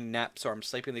I'm having naps or I'm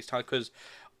sleeping these times because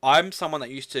I'm someone that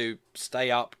used to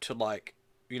stay up to like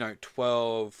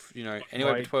 12, anywhere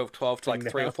Right. between 12 to like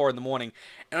Thing 3 or now. 4 in the morning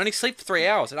and only sleep for 3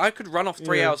 hours. And I could run off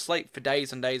 3 Yeah. hours sleep for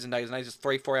days and days and days and days, just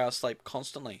 3, 4 hours sleep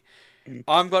constantly. Mm.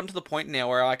 I've gotten to the point now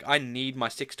where like I need my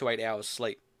 6 to 8 hours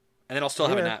sleep. And then I'll still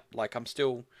have a Yeah. nap. Like I'm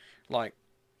still like,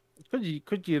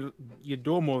 you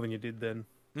do more than you did then.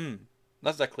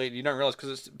 that's exactly it. You don't realize because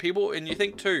it's people, and you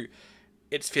think too,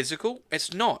 it's physical.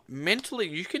 It's not. Mentally,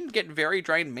 you can get very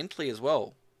drained mentally as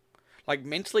well. Like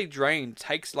mentally drained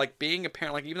takes like being a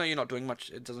parent. Like even though you're not doing much,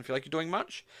 it doesn't feel like you're doing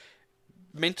much.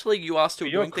 Mentally, you are still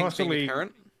But you're doing things being a constantly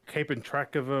parent. keeping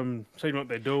track of them, seeing what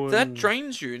they're doing. That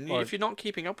drains you, and like- if you're not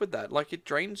keeping up with that, like it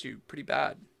drains you pretty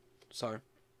bad. So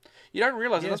you don't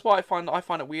realize, Yeah. and that's why I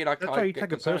find it weird. That's why you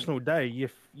take a personal day.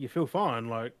 You feel fine.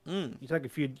 Like Mm. you take a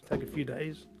few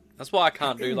days. That's why I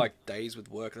can't do like days with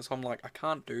work. That's why I'm like I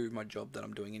can't do my job that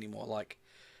I'm doing anymore. Like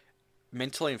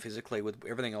mentally and physically with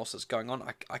everything else that's going on,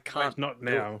 I can't. It's not do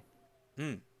it. now.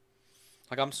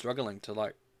 Like I'm struggling to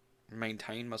like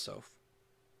maintain myself.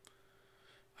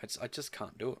 I just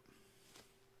can't do it.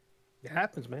 It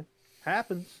happens, man.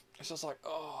 Happens. It's just like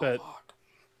But- fuck.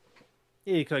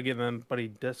 Yeah, you could get them buddy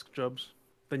desk jobs.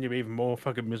 Then you'd be even more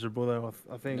fucking miserable, though.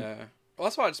 I think. Yeah. Well,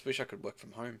 that's why I just wish I could work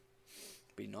from home.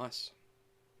 Be nice.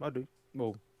 I do.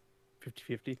 Well,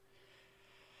 50-50.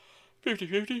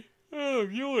 50-50. Oh,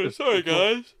 you Just- sorry just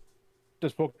walk- guys.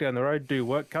 Just walk down the road, do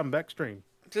work, come back, stream.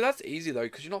 So that's easy though,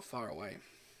 because you're not far away.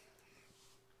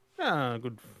 Ah,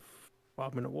 good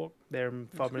 5 minute walk there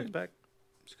and 5 minutes good. back.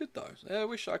 It's good though. Yeah, I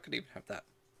wish I could even have that.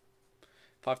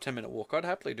 5-10 minute walk. I'd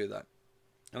happily do that.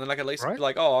 And then like at least Right. be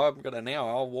like, oh, I've got an hour.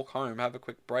 I'll walk home, have a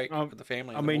quick break Um, with the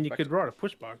family. I and then mean, walk you back could ride a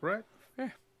push bike, right? Yeah.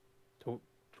 To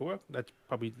work. That's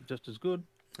probably just as good.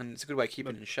 and it's a good way of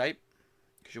keeping in shape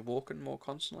because you're walking more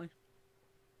constantly.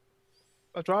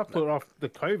 That's right. I put off the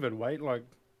COVID weight. Like,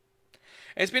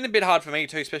 It's been a bit hard for me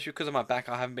too, especially because of my back.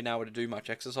 I haven't been able to do much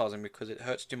exercising because it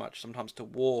hurts too much sometimes to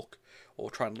walk or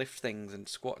try and lift things and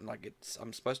squat. And like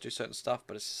I'm supposed to do certain stuff,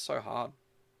 but it's so hard.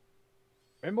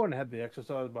 remember when I had the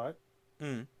exercise bike?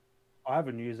 Mm. I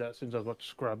haven't used that since I watched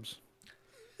Scrubs.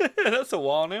 That's a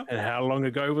while now. And how long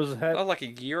ago was That that? was like a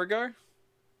year ago.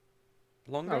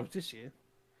 Longer? Oh, it was this year.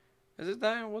 Is it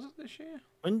there? Was it this year?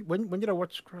 When did I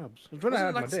watch Scrubs? It was when I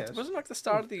had my desk. wasn't it like the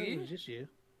start of the It year? was this year.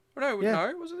 Oh, no, Yeah.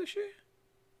 no, was it this year?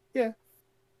 Yeah.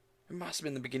 It must have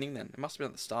been the beginning then. It must have been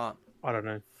at the start. I don't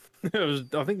know. It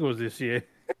was. I think it was this year.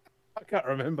 I can't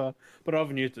remember, but I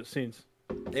haven't used it since.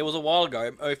 It was a while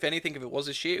ago. If anything, if it was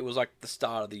this year, it was like the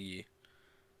start of the year.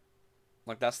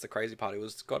 Like that's the crazy part.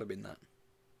 It's got to have been that.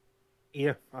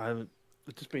 Yeah, I haven't.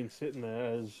 It's just been sitting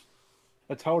there as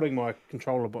it's holding my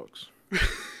controller box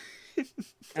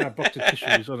and a box of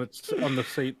tissues on the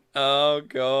seat. Oh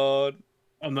god.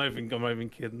 I'm not even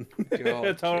kidding. God,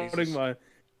 It's holding Jesus. my.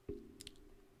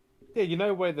 Yeah, you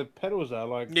know where the pedals are,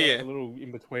 like Yeah. a little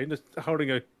in between, just holding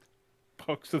a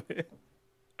box of there.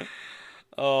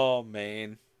 Oh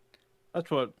man. That's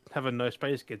what having no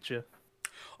space gets you.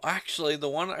 Actually, now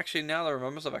that I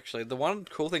remember stuff, the one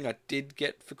cool thing I did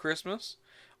get for Christmas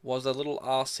was a little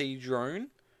RC drone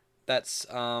that's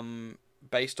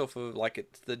based off of like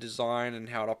it's the design and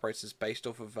how it operates is based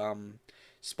off of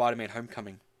Spider-Man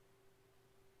Homecoming.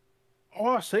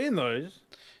 Oh, I've seen those.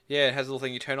 Yeah, it has a little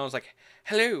thing you turn on. It's like,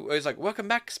 hello. It's like, welcome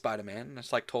back, Spider-Man. And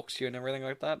it's like talks to you and everything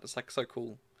like that. It's like so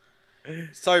cool.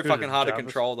 So Good fucking hard to Jarvis.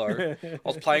 control though. I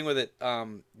was playing with it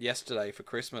yesterday for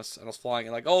Christmas, and I was flying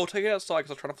it like, oh, take it outside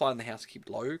because I was trying to fly in the house to keep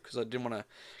low because I didn't want to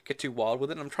get too wild with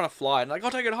it. And I'm trying to fly, and like,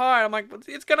 I'll take it high. And I'm like,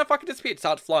 it's gonna fucking disappear. It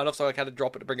starts flying off, so I had to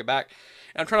drop it to bring it back.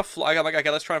 And I'm trying to fly. I'm like, okay,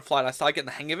 let's try and fly. And I started getting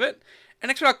the hang of it. And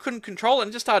next minute I couldn't control it, and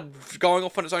it just started going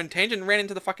off on its own tangent and ran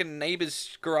into the fucking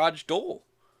neighbor's garage door.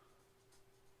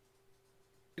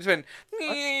 It just went,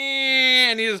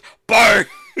 and he just boom.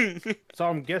 So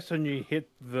I'm guessing you hit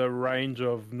the range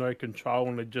of no control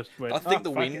and it just went. I think "Ah, the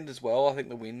fuck wind it." as well. I think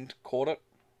the wind caught it.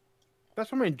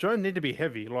 That's what I mean. Drones need to be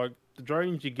heavy. Like the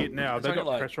drones you get now, It's they've only got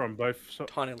like pressure on both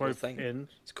tiny little both thing.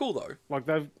 ends. It's cool though. Like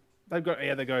they've got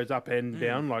air that goes up and Mm.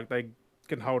 down. Like they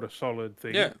can hold a solid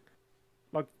thing. Yeah.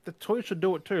 Like the toy should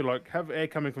do it too. Like have air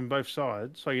coming from both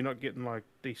sides, so you're not getting like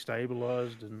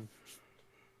destabilized and.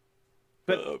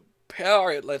 But The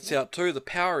power it lets out too. The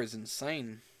power is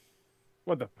insane.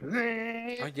 what the?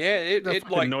 Oh, yeah, it The it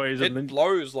fucking like noise, and it then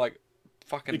blows like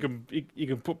fucking. you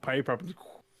can put paper up. And...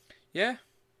 Yeah.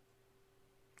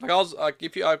 Like I was like,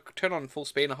 if I turn on full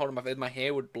speed and I hold it in my head, my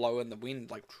hair would blow in the wind.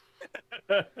 Like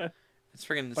it's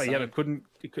freaking insane. But yeah,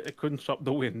 it couldn't stop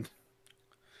the wind.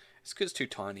 It's because it's too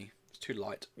tiny. It's too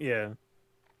light. Yeah.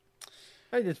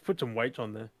 Hey, just put some weights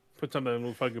on there. Put some of them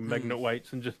little fucking magnet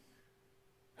weights and just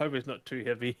hope it's not too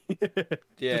heavy.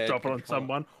 Yeah. Just drop it on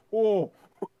someone. Oh.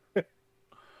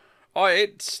 Oh,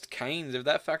 it's canes. If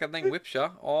that fucking thing whips you,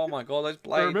 oh my god, those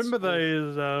blades. I remember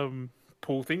those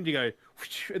pull things you go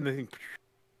and the thing.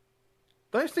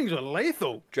 Those things are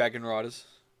lethal. Dragon Riders.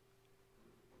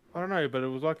 I don't know, but it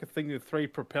was like a thing with 3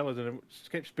 propellers and it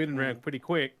kept spinning around pretty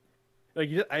quick. Like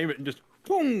you just aim it and just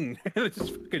boom, and it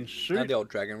just fucking And shoot. the old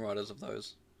Dragon Riders of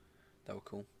those. They were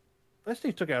cool. Those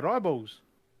things took out eyeballs.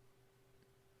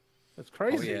 That's Oh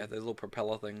crazy. yeah, those little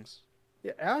propeller things.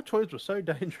 Yeah, our toys were so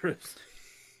dangerous.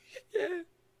 Yeah.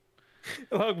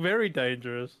 Like very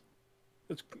dangerous.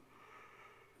 It's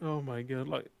oh my god!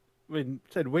 Like I mean,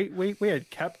 said we had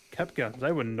cap guns.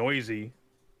 They were noisy.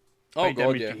 Oh They god,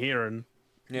 damaged yeah. your hearing.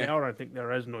 Yeah. Now I don't think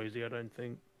they're as noisy. I don't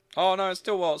think. Oh no, it's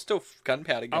still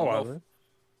gunpowder going Oh, are off. they?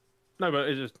 No, but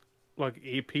it's just like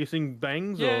ear piercing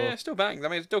bangs. Yeah, Or... still bangs. I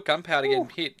mean, it's still gunpowder getting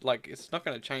hit. Like it's not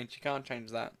going to change. You can't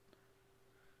change that.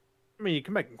 I mean, you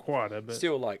can make them quieter, but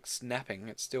Still like snapping.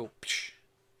 It's still.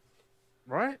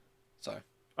 right. So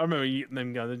I remember eating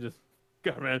them guns and just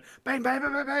going around bang bang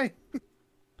bang bang bang.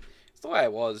 it's the way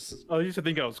it was. I used to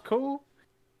think I was cool.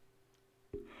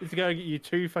 Used to go and get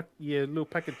you your little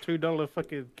pack of $2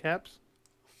 fucking caps.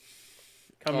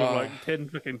 Come with Oh. like 10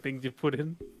 fucking things you put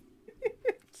in.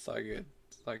 So good.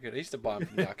 So good. I used to buy them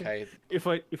from the arcade. If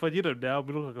I did them now, I'd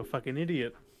look like a fucking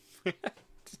idiot. Just do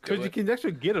Because you it. can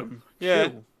actually get them. Yeah.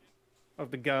 Still, of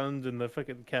the guns and the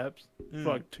fucking caps. Mm. For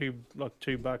like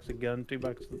 $2 a gun, $2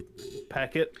 a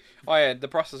packet. Oh yeah, the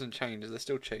price hasn't changed. They're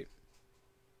still cheap.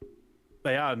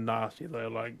 They are nasty though.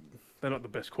 Like they're not the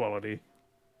best quality.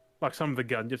 Like some of the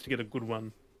guns, you have to get a good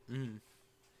one. Mm.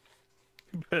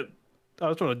 But I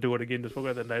was trying to do it again, just walk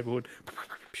out the neighborhood.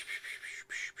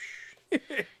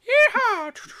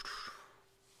 Yeah.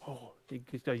 Oh, you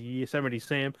just go Yosemite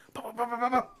Sam.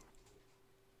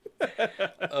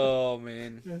 Oh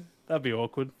man. That'd be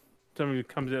awkward. Somebody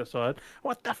comes outside.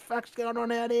 What the fuck's going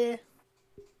on out here?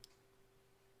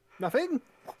 Nothing.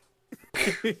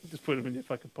 Just put them in your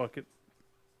fucking pocket.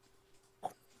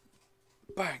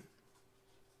 Bang.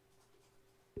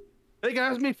 There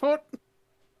goes me foot.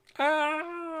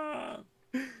 Ah.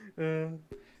 Uh,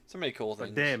 So many cool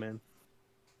things. damn, man.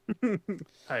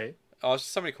 Hey, Oh, it's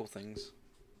so many cool things.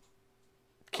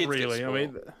 Kids really? get I mean,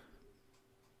 spoiled.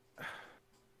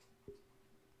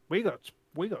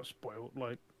 we got spoiled.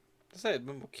 Like I said,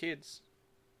 when we're kids.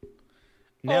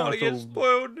 now, oh, they it's get all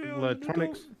spoiled now.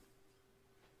 electronics.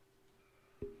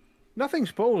 Nothing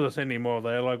spoils us anymore.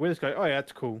 Though, like we just go, oh yeah,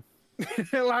 that's cool.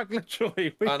 Like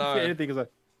literally, we I know. anything is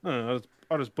like, oh,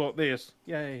 I just bought this.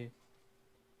 Yay!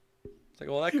 It's like,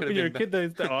 well, that could have When you're a been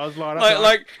kid, the eyes light up.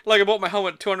 like I bought my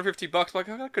helmet $250. Like,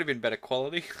 oh, that could have been better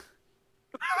quality.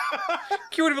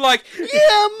 You would have been like,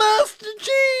 yeah, Master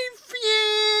Chief,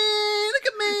 yeah, look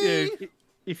at me. Yeah,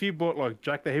 if you bought like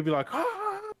Jack, he'd be like,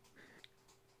 ah.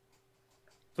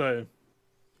 So,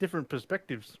 different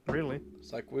perspectives, really.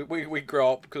 It's like we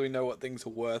grow up because we know what things are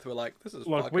worth. We're like, this is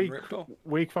Like fucking ripped off.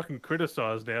 we fucking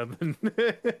criticize now.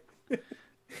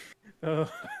 Then,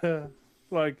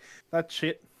 like that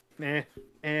shit. Nah,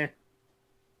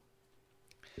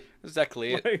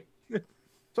 Exactly it. Like,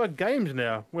 it's like games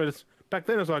now. Where it's, back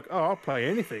then it was like, oh, I'll play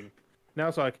anything. Now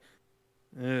it's like,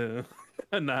 nah.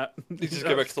 You just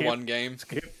go back to the one game.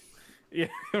 Skip. Yeah,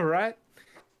 right.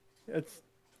 It's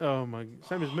oh my,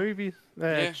 same as movies.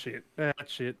 That shit.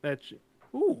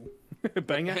 Ooh,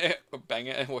 banger. Bang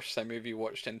it and watch the same movie you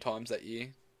watched 10 times that year.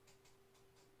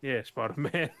 Yeah, Spider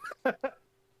Man.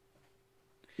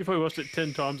 You probably watched it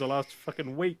 10 times the last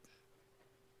fucking week.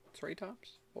 3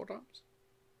 times? 4 times?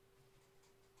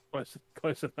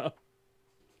 Close enough.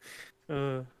 I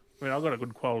mean, I've got a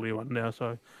good quality one now,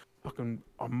 so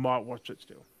I might watch it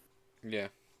still. Yeah.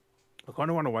 I kind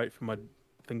of want to wait for my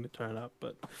thing to turn up,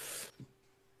 but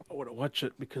I want to watch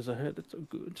it because I heard it's so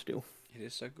good still. It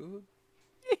is so good.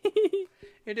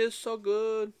 It is so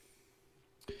good.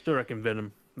 Still reckon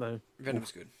Venom, though.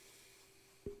 Venom's good.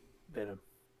 Venom.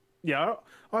 Yeah,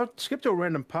 I skipped to a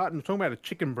random part and talking about a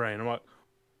chicken brain. I'm like,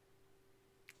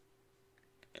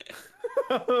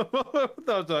 I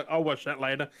was like, I'll watch that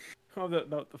later. Oh,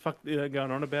 what the fuck are they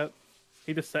going on about?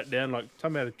 He just sat down like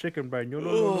some out of chicken brain.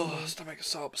 Oh, stomach is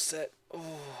so upset.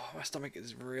 Oh, my stomach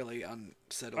is really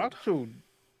unsettled. Actual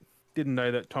didn't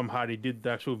know that Tom Hardy did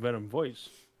the actual Venom voice.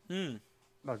 Hmm.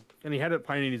 Like, and he had it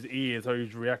playing in his ear, so he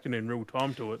was reacting in real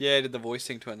time to it. Yeah, he did the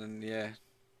voicing to it, and yeah.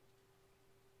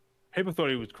 People thought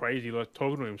he was crazy, like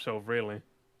talking to himself. Really,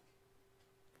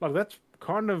 like that's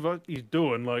kind of what he's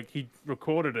doing. Like he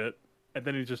recorded it, and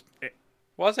then he just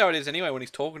Well, that's how it is anyway. When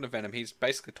he's talking to Venom, he's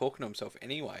basically talking to himself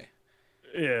anyway.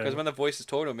 yeah. Because when the voice is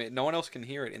talking to him, no one else can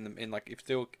hear it in like if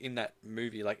they were in that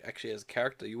movie, like actually as a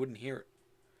character, you wouldn't hear it.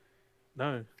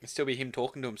 No, It'd still be him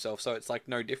talking to himself, so it's like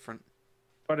no different.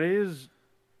 but it is.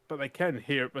 But they can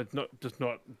hear it, but not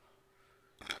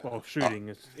while shooting.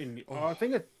 It's in. Oh, I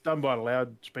think it's done by a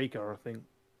loudspeaker. I think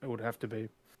it would have to be.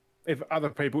 If other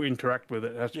people interact with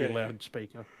it, it has to be a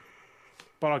loudspeaker.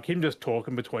 But like him just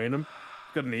talking between them,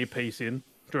 got an earpiece in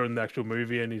during the actual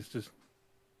movie, and he's just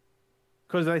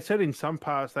because they said in some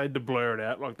parts they had to blur it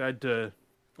out, like they had to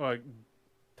like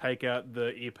take out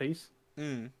the earpiece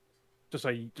Mm. just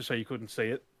so you couldn't see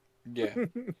it. Yeah.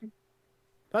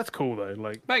 That's cool though.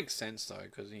 Like Makes sense though,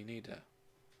 because you need to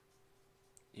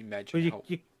imagine because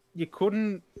how. you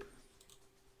couldn't.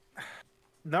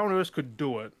 No one else could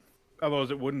do it,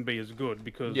 otherwise it wouldn't be as good.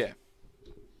 Because Yeah.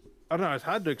 I don't know. It's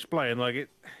hard to explain. Like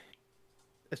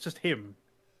it's just him.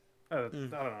 I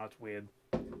don't know. It's weird.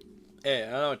 Yeah,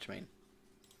 I know what you mean.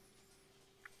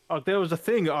 Like there was a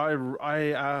thing I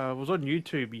was on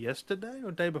YouTube yesterday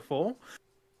or day before,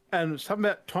 and something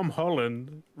about Tom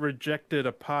Holland rejected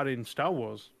a part in Star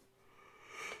Wars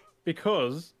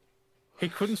because he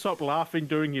couldn't stop laughing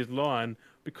during his line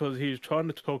because he was trying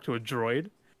to talk to a droid,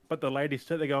 but the lady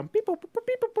said they're going beep, boop, boop, boop,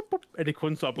 beep, boop, boop, boop, and he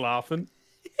couldn't stop laughing,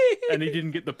 and he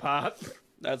didn't get the part.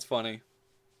 That's funny.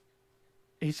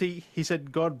 He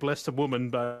said God bless the woman,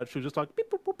 but she was just like beep,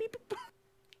 boop, boop, beep, boop.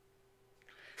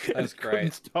 That's Couldn't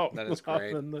great. stop That is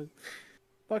great. laughing.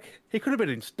 Like he could have been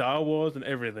in Star Wars and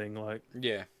everything. Like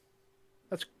Yeah.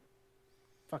 that's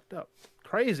fucked up,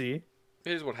 crazy.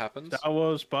 Here's what happens. Star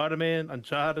Wars, Spider-Man,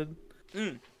 Uncharted.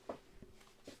 Mm.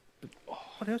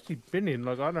 What else he been in?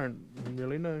 Like I don't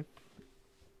really know.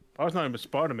 I was known as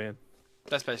Spider-Man.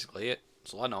 That's basically it.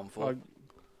 That's all I know him for. Like,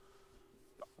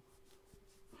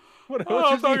 what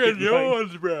else? has he been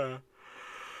like? bro.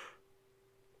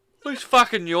 These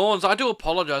fucking yawns. I do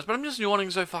apologise, but I'm just yawning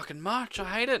so fucking much. I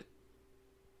hate it.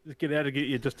 Just get out and get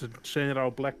you just a standard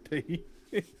old black tea.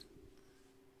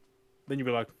 Then you'll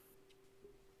be like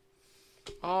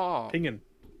Oh, pinging.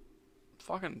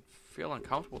 fucking feel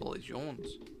uncomfortable with all these yawns.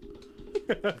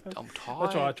 I'm tired.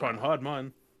 That's why I try and hide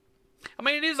mine. I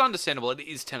mean, it is understandable. It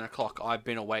is 10 o'clock. I've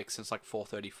been awake since like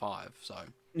 4:35, so...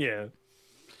 Yeah.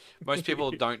 Most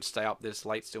people don't stay up this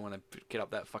late still when they get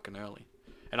up that fucking early.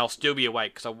 And I'll still be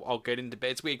awake because I'll get into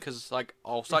bed. It's weird because like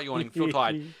I'll start yawning, feel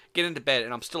tired, get into bed,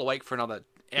 and I'm still awake for another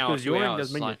hour, Because 2 yawning hours.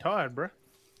 doesn't mean Like, you're tired, bro.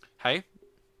 hey?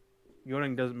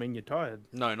 Yawning doesn't mean you're tired.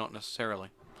 No, not necessarily.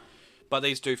 But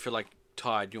these do feel like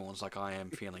tired yawns, like I am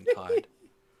feeling tired.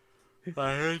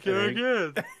 I hate you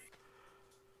again.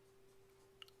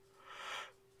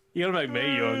 You gotta make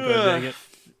me yawn, god dang it.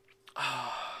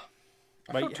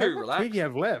 I feel Mate, too how much tea relaxed. do you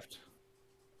have left?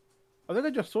 I think I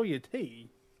just saw your tea.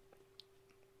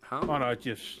 Huh? Oh no,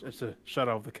 it's a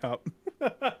shadow of the cup. I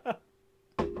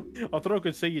thought I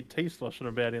could see your tea sloshing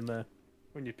about in there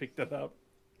when you picked it up.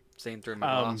 Seen through my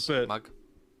glass but- mug.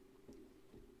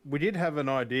 We did have an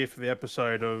idea for the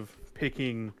episode of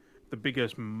picking the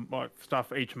biggest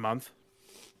stuff each month.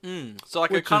 So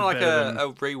like a Which kind of is like better than- a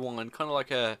rewind, kind of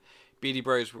like a Beardy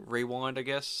Bros rewind, I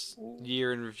guess.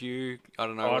 Year in review. I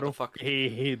don't know what the fuck.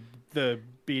 He the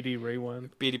BD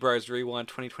rewind. Beardy Bros rewind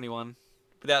 2021,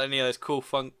 without any of those cool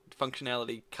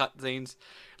functionality cutscenes,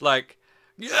 like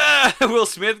yeah, Will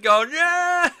Smith going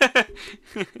yeah.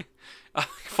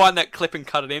 Find that clip and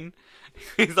cut it in.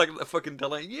 He's like the fucking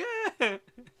delay. Yeah.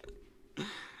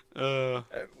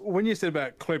 When you said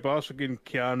about clip, I was thinking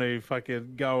Keanu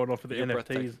fucking going off of the You're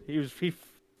NFTs. He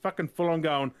fucking full on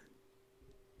going.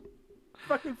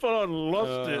 Fucking full on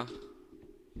lost it.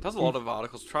 There's a lot of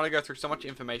articles trying to go through so much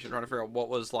information, trying to figure out what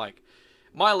was like.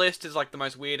 My list is like the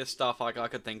most weirdest stuff like I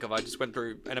could think of. I just went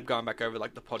through, ended up going back over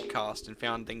like the podcast and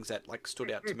found things that like stood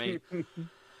out to me.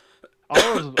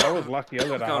 I was lucky. I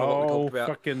got a Kind of what we whole talked about.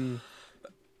 fucking.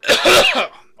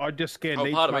 I just scanned Oh,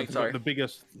 each pardon me, month and sorry. got the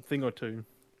biggest thing or two.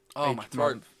 Oh, each my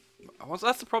throat. month. Well,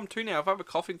 that's the problem too now. If I have a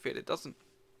coughing fit, it doesn't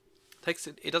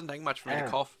doesn't take much for me to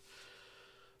cough.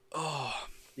 Oh,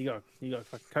 You got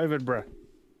fucking COVID, bruh.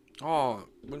 oh,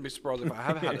 wouldn't be surprised if I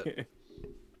have had it.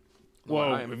 Whoa,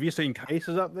 I am- have you seen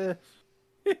cases up there?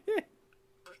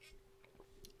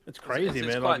 It's crazy, it's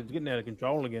man. quite- Like it's getting out of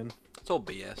control again. It's all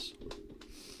BS.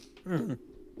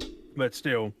 But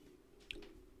still,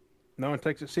 no one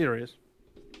takes it serious.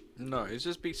 No, it's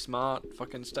just be smart.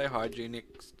 Fucking stay hygienic.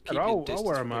 Keep And your I'll distance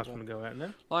wear a from mask people. when I go out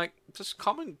now. Like just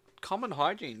common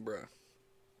hygiene, bro.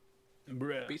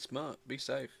 Bruh. Be smart. Be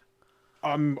safe.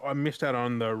 I missed out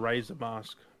on the razor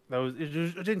mask.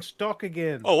 It's in stock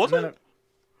again. Oh, was And then it?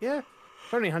 yeah,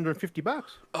 it's only $150.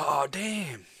 Oh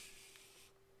damn!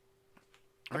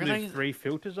 I I do 3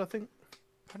 filters, I think.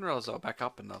 didn't realize they were back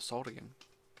up and they're sold again.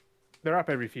 They're up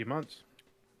every few months.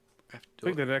 I have to I do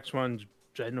think it. the next one's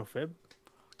Jan or Feb.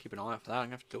 Keep an eye out for that. I'm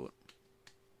gonna have to do it.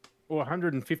 Or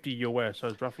 150 US, so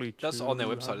it's roughly That's on their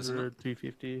website, isn't it?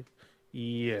 250.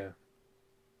 Yeah.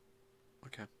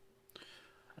 Okay.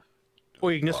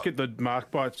 Or you can just get the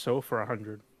mask by itself for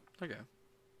 100. Okay.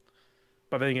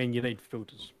 But then again, you need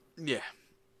filters. Yeah.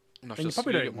 Not And you just,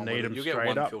 probably you'll don't get one need with it. them You'll get straight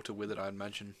one up. filter with it, I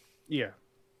imagine. Yeah.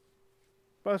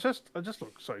 But it just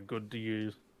looks so good to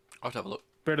use. I'll have to have a look.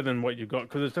 Better than what you got,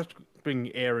 because it's just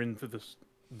bringing air into the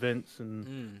vents and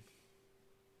Mm.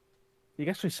 you can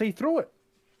actually see through it.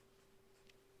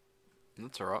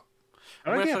 That's alright. I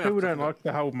don't Well, get it's how like people a don't fucking- like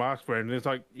the whole mask wearing. It's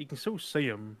like you can still see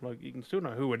them, like you can still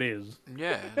know who it is.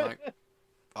 Yeah, like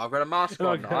I've got a mask They're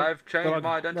on. like- I've They're changed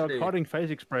my they're identity. hiding face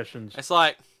expressions. It's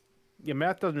like, Your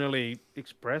mouth doesn't really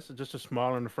express; it's just a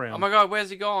smile and a frown. oh my god, where's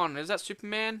he gone? Is that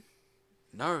Superman?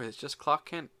 No, it's just Clark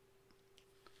Kent.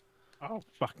 Oh,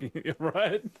 fucking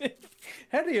right.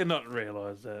 How do you not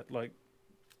realize that? Like,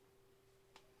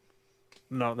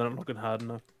 no, they're not looking hard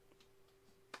enough.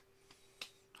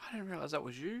 I didn't realize that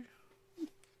was you.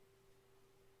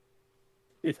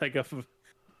 You take off.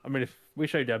 I mean, if we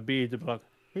showed our beards, it'd be like,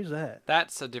 who's that?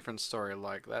 That's a different story.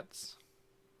 Like that's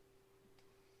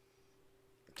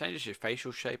changes your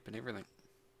facial shape and everything.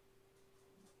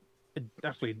 It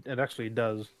actually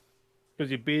does, because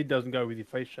your beard doesn't go with your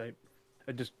face shape;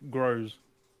 it just grows.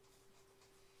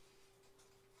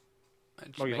 It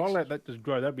just Like if I makes- let that just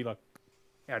grow, that'd be like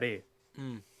out here.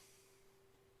 Mm.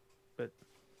 But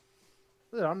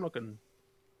yeah, I'm looking.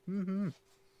 I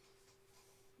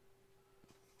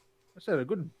said a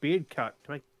good beard cut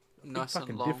to make a big Nice and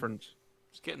fucking long. difference.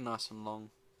 It's getting nice and long.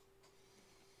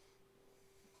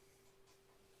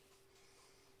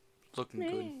 Looking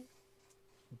good.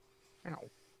 Ow.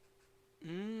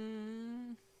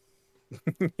 Mm.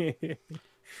 I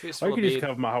Fistful of could just beard.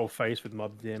 cover my whole face with my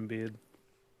damn beard,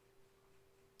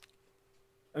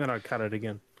 and then I'd cut it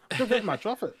again. I don't get much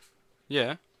off it,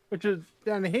 Yeah. which is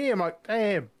down here. I'm like,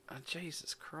 damn. Oh,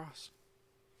 Jesus Christ.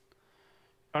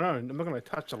 I know. I'm not going to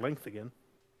touch the length again.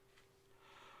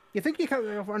 You think you cut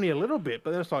it off only a little bit,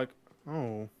 but it's like,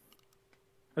 oh,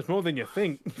 it's more than you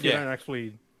think. If you Yeah. don't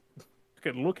actually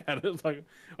get a look at it. It's like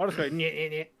I just go,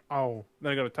 nyeh. Oh,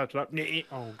 then I got to touch it up. Nyeh.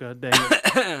 Oh, god dang it!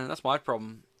 That's my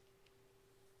problem.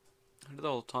 I do that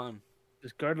all the time.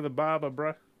 Just go to the barber,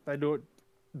 bruh. They do it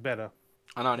better.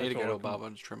 I know I need That's to go all to I a can- barber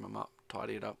and just trim them up,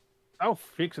 tidy it up. I'll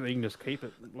fix it. You can just keep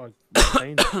it like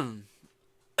maintained.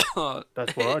 Oh,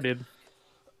 That's what I did.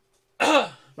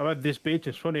 I had this beach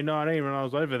in 2019 when I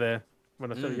was over there.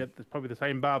 When I said, yep, it's probably the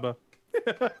same barber.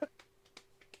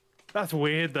 That's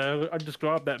weird, though. I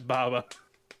described that barber.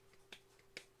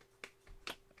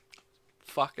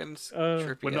 fucking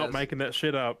trippy We're not as. making that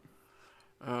shit up.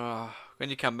 When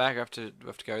you come back, we have to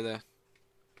go there.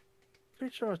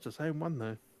 Pretty sure it's the same one,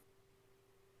 though.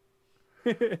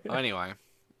 Anyway.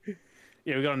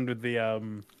 Yeah, we got on with the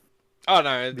Oh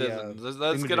no, it The, doesn't. Let's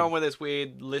thing we get did. on with this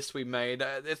weird list we made.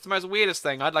 It's the most weirdest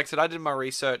thing. Like I said, I did my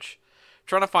research,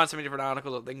 trying to find so many different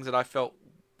articles of things that I felt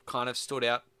kind of stood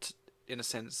out in a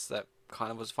sense that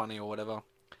kind of was funny or whatever.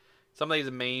 Some of these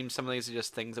are memes. Some of these are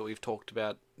just things that we've talked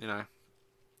about. You know,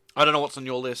 I don't know what's on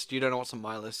your list. You don't know what's on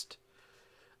my list.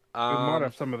 we might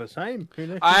have some of the same. Who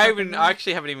knows? I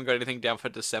actually haven't even got anything down for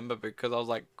December because I was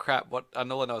like, crap. What?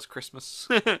 All I know is Christmas.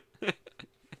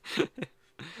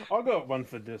 I got one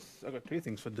for this. I got 2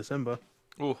 things for December.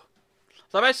 Ooh.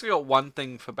 So I basically got one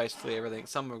thing for basically everything.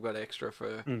 Some have got extra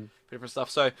for different stuff.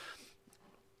 So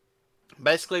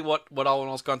basically, what I when I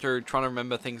was going through trying to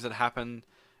remember things that happened,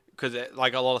 because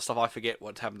like a lot of stuff I forget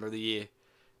what's happened through the year.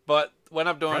 But when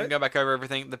I'm doing Right. go back over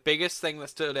everything, the biggest thing that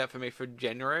stood out for me for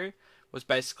January was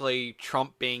basically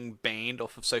Trump being banned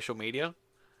off of social media.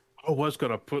 I was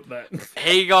gonna put that.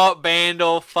 He got banned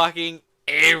off fucking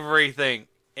everything.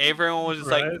 Everyone was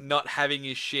just like Right. not having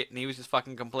his shit, and he was just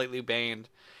fucking completely banned.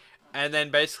 And then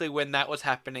basically when that was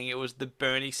happening, it was the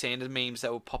Bernie Sanders memes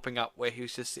that were popping up where he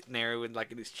was just sitting there with like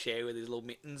in his chair with his little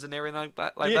mittens and everything like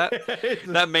that, Yeah.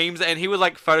 That memes, and he was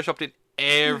like photoshopped in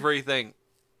everything.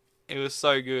 It was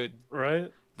so good.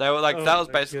 Right? They were like, Oh that was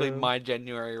my basically God. my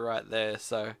January right there.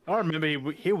 So. I remember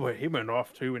he went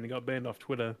off too when he got banned off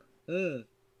Twitter. Mm.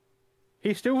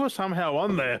 He still was somehow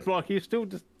on there. Like he still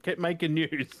just kept making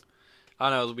news. I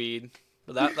know it was weird,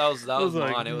 but that I was was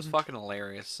like, mine. It was fucking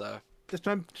hilarious. So. just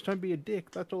don't be a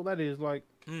dick. That's all that is.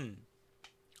 Mm.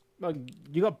 Like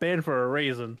you got banned for a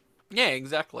reason. Yeah,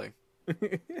 exactly.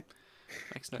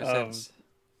 Makes no Um, sense.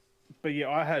 but yeah,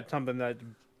 I had something that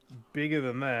bigger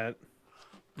than that.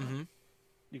 Mhm.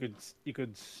 You could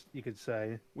you could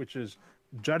say, which is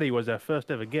Juddy was our first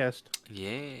ever guest,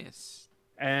 Yes.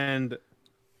 and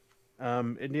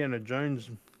Indiana Jones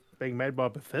being made by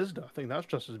Bethesda. I think that's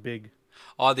just as big.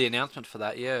 Oh, the announcement for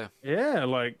that. Yeah. Yeah,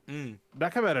 like Mm.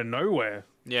 that came out of nowhere.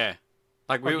 Yeah.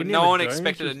 Like Like no Indiana one Jones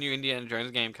expected a is- new Indiana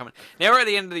Jones game coming. Now we're at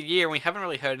the end of the year and we haven't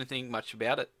really heard anything much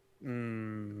about it.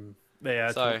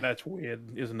 Yeah, So- that's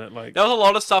weird, isn't it? Like, There was a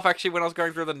lot of stuff actually when I was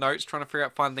going through the notes trying to figure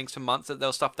out fun things for months that there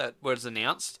was stuff that was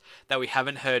announced that we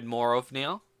haven't heard more of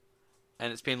now.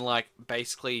 And it's been like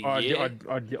basically a year.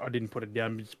 I didn't put it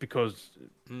down just because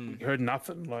we heard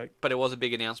nothing. Like, But it was a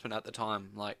big announcement at the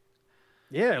time.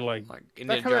 yeah, like Like that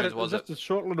Indiana came out Jones of was just a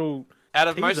short little. out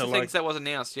of most teaser, of the things like- that was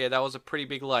announced, yeah, that was a pretty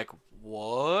big like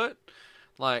what?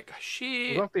 Like It shit.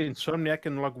 was like the Insomniac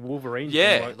and like Wolverine.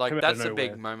 Yeah, thing, like came out of that's a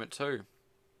big nowhere. moment too.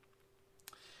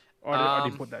 I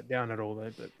didn't um, put that down at all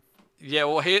though. But Yeah,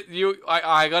 well, here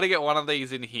I got to get one of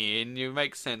these in here, and you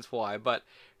make sense why. But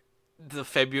the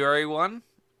February one,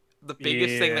 the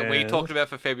biggest thing that we Yes. talked about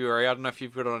for February, I don't know if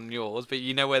you've got it on yours, but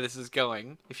you know where this is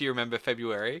going. If you remember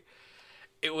February,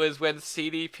 it was when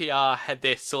CDPR had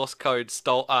their source code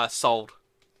sold.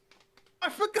 I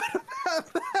forgot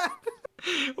about that.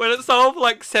 When it sold for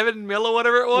like 7 mil or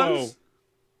whatever it was. Whoa.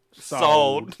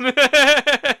 Sold. We've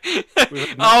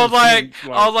I nothing was since,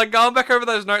 I was like going back over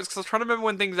those notes because I was trying to remember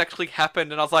when things actually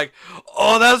happened, and I was like,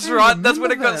 "Oh, that's right. That's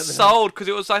when it remember got that. sold." Because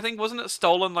it was, I think, wasn't it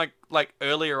stolen like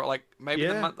earlier, or like maybe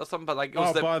the Yeah. month or something? But like it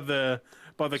was by the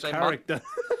same month? character.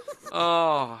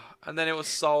 oh, and then it was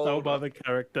sold. Sold by the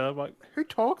character. I'm like, who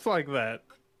talks like that?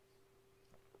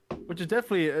 Which is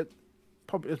definitely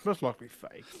probably it's most likely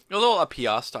fake It was all a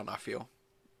PR stunt, I feel.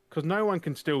 because no one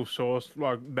can steal source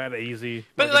like that easy.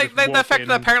 But they like just the walk fact in,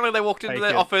 that apparently they walked into take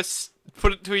their it. office,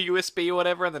 put it to a USB or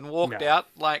whatever, and then walked No. out.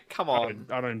 Like, come on,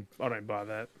 I don't buy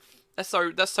that. that's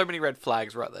so many red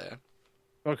flags right there.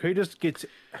 Like who just gets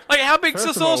Like, how big's the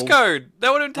First of source all, code?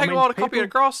 That wouldn't take mean, a while to copy it people-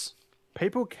 across.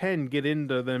 people can get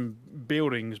into them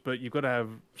buildings, but you've got to have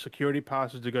security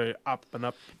passes to go up and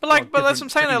up. But like, but that's what I'm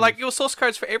different saying. Though, like things. your source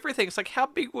codes for everything. It's like, how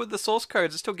big were the source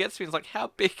codes? It still gets me. It's like,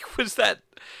 how big was that?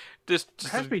 It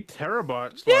has to be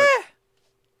terabytes. yeah. Like,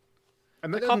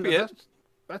 and that Copy doesn't- it.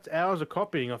 That's hours of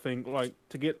copying. I think like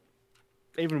to get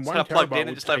even So one I plugged terabyte in and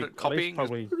would just left take it at copying, least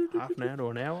probably half an hour to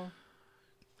an hour.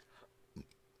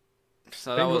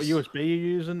 So that Depends was. what USB you're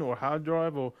using or hard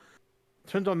drive or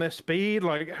turns on their speed.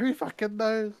 Like who fucking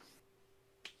knows?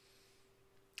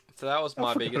 So that was I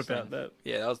my forgot biggest about thing. that.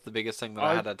 Yeah, that was the biggest thing that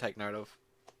I I- had to take note of.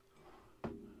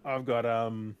 I've got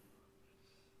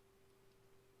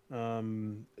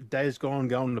Days Gone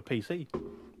going to PC.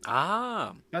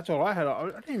 Ah. That's all I had. I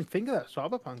didn't even think of that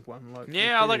Cyberpunk one. Like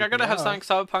Yeah, I was like, I gotta have CDPR. something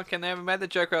cyberpunk in there. We made the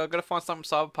joke, I gotta find something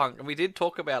cyberpunk, and we did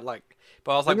talk about like,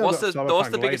 but I was I like, think what's I've the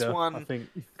got biggest Cyberpunk later, one? I think.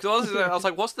 Because I was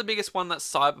like, what's the biggest one that's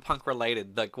cyberpunk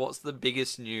related? Like, what's the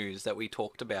biggest news that we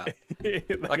talked about?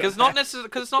 Like, it's not necessarily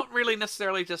because it's not really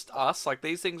necessarily just us. Like,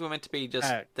 these things were meant to be just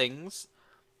Act. things,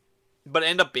 but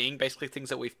end up being basically things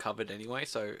that we've covered anyway,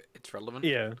 so it's relevant.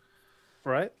 Yeah.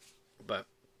 Right. But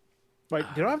Wait,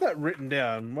 did I have that written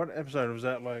down? What episode was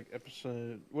that? Like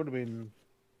episode would have been.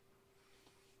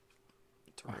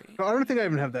 three, I don't think I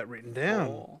even have that written down.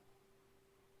 4.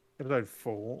 Episode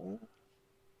 4.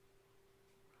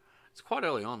 It's quite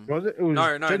early on. Was it? It was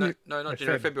No, January, not no,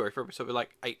 January, Feb. February, so it'll be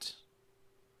like 8,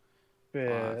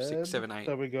 5, 6, 7, 8.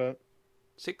 So we got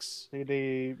 6,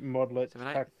 CD modlets 7,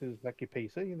 8. factors back your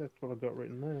PC. That's what I got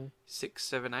written there. 6,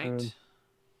 7, 8,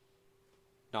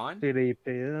 9,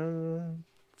 CDP.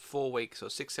 4 weeks, or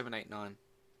 6, 7, 8, 9.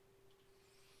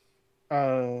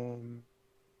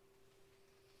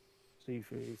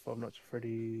 Seafood, Five Nights at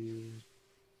Freddy's.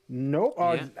 Nope,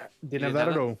 I Yeah. didn't You have that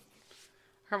didn't at all.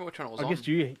 I remember which one it was I on.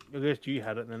 guess you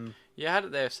had it then. Yeah, I had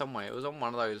it there somewhere. It was on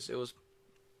one of those. It was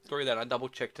through that. I double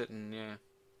checked it, and yeah.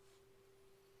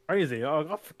 Crazy.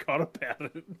 I forgot about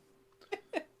it.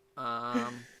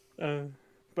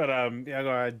 But yeah, I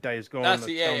got Days Gone. That's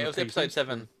that's yeah. on It the was PC. episode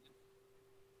 7.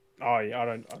 Oh yeah, I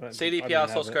don't. I didn't CDPR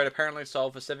have source it. code apparently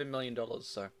sold for $7 million.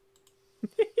 So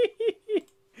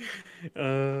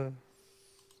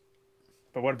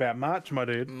But what about March, my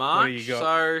dude? What do March. you got?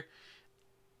 So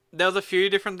There was a few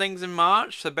different things in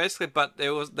March. So basically, but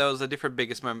there was a different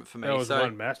biggest moment for me. There was so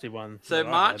one massive one. so that I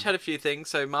March had a few things.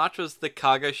 So March was the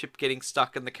cargo ship getting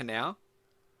stuck in the canal.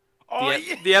 Oh,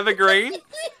 The Evergreen.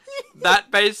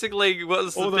 That basically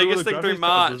was the All biggest the thing through graphics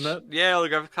March. cards, wasn't Yeah, all the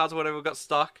graphics cards or whatever got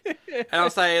stuck. And I'll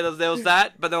say there was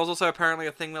that, but there was also apparently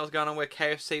a thing that was going on where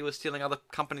KFC was stealing other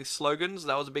companies' slogans.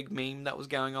 That was a big meme that was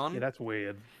going on, Yeah, that's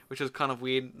weird. which was kind of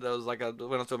weird. There was when I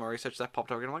was doing my research, that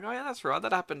popped up, and I'm like, oh yeah, that's right,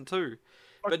 that happened too.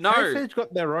 Like, But no, KFC's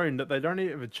got their own that they don't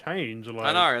even change. Like,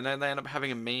 I know, and then they end up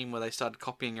having a meme where they started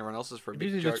copying everyone else's for a big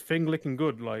usually joke. just finger licking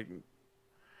good. Like,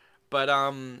 But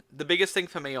the biggest thing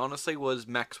for me, honestly, was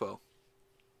Maxwell.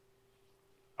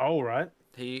 all right,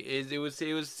 It was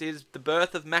the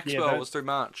birth of Maxwell that- was through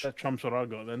March. that trumps what I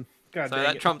got then. God So dang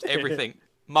that it. trumps everything.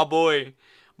 My boy.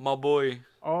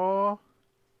 Oh.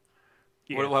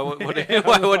 Yeah. What do you I was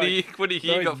like, what do you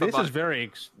so got for this March? is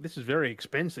very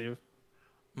expensive.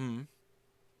 Mm.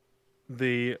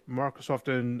 The Microsoft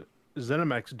and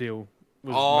ZeniMax deal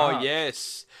was Oh March.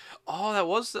 yes. Oh,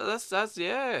 that's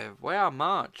yeah. Wow,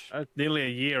 March. That's nearly a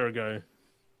year ago,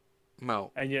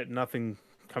 Well, and yet nothing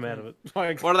come out of it.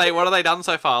 Like, what have they done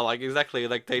so far? Like exactly,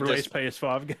 like they release just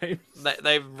PS5 games.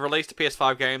 they've released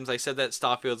PS5 games. They said that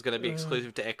Starfield's going to be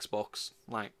exclusive to Xbox.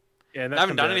 Like Yeah, they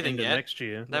haven't done anything anything yet. next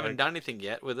year. they haven't done anything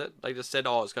yet with it. They just said,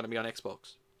 oh, it's going to be on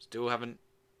Xbox. Still haven't.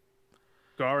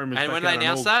 Skyrim is And back when they out on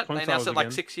announced all that, they announced consoles it like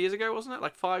again. 6 years ago, wasn't it?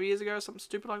 Like 5 years ago, or something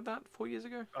stupid like that. 4 years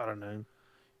ago. I don't know.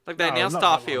 Like they No, announced not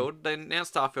that long. Starfield. They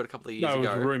announced Starfield a couple of years No, it was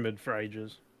ago. rumored for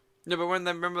ages. No, but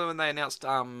remember when they announced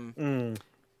Mm.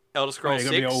 Elder Oh, Scrolls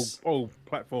you're gonna be 6? all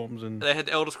platforms and They had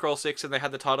Elder Scrolls 6 and they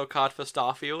had the title card for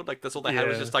Starfield. Like that's all they had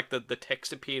was Yeah. just like the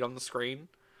text appeared on the screen.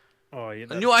 oh yeah,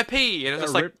 A new IP, and it's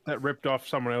just like that ripped off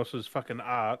someone else's fucking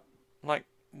art.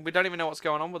 we don't even know what's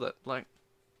going on with it. Like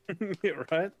Yeah,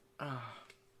 right?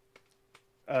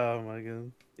 Oh my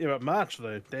god. Yeah, but March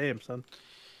though, damn son.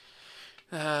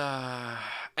 But yeah,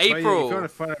 if April. you want to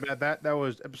find out about that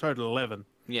was episode 11.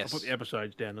 Yes. I'll put the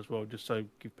episodes down as well, just so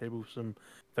give people some.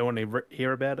 If they want to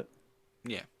hear about it.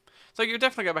 Yeah. So you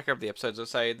definitely go back over the episodes. I'll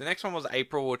say the next one was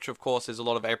April, which of course is a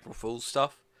lot of April Fool's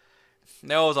stuff.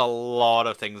 There was a lot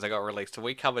of things that got released. So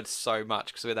we covered so much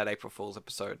because we had that April Fool's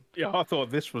episode. Yeah, I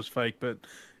thought this was fake, but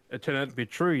it turned out to be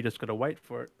true. You just got to wait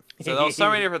for it. So there was so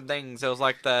many different things. There was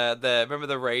like the remember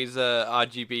the Razer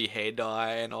RGB hair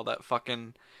dye and all that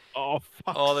fucking Oh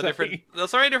fuck. all the different. There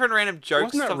was so many different random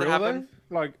jokes Wasn't and that stuff that real happened.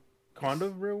 though? Like, kind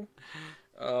of real.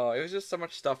 Oh, it was just so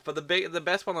much stuff. But the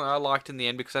best one that I liked in the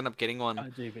end because I ended up getting one,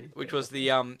 RGB. which was the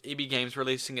EB Games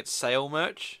releasing its sale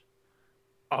merch.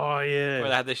 Oh yeah. Where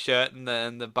they had the shirt and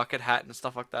the bucket hat and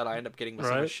stuff like that. I ended up getting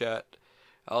myself a Right. shirt.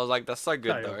 I was like, that's so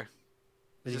good Sale. though.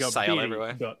 You Just got sale beanie,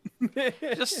 everywhere.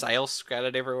 got- Just sale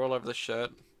scattered everywhere all over the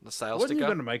shirt. The sale Wasn't you sticker.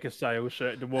 going to make a sales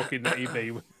shirt to walk in the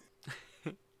EB with?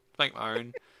 Make my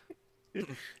own.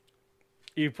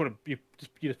 You just put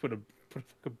a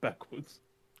fucking backwards.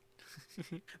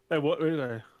 They what?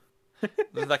 The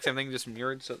exact same thing, just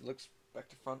mirrored so it looks back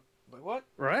to front. Like what?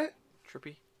 Right?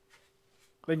 Trippy.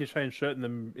 Then you change shirt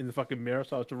in the fucking mirror,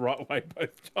 so it's the right way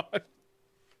both times.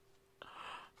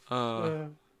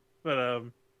 But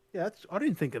yeah, I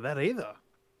didn't think of that either.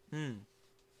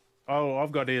 Oh,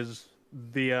 I've got is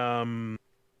the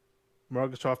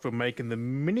Microsoft were making the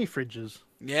mini fridges.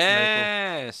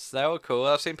 Yes, they were cool.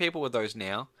 I've seen people with those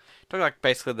now. Talking like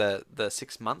basically the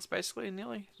 6 months, basically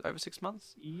nearly over 6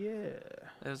 months. Yeah.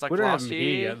 It was like We don't have last them year.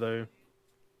 here yet, though.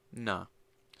 No,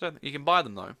 so you can buy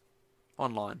them though,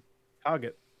 online.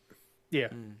 Target. Yeah.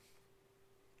 Mm.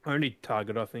 Only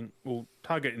Target, I think. Well,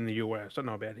 Target in the US. I don't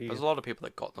know about here. There's a lot of people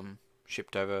that got them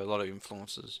shipped over. A lot of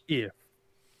influencers. Yeah.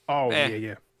 Oh, Eh.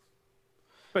 yeah.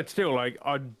 But still, like,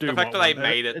 I do The fact want that they one.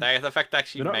 made it, the fact they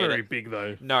actually They're not made very it. big,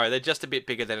 though. No, they're just a bit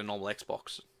bigger than a normal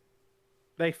Xbox.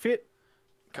 They fit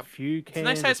a few cans. Didn't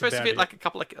they say it's supposed to that's fit about like a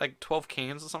couple like 12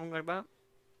 cans or something like that?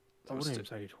 it. I wouldn't even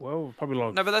say 12. Probably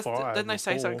like No, but that's 5 didn't they or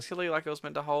say 4. something silly like it was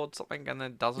meant to hold something and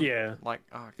then it doesn't? Yeah. Like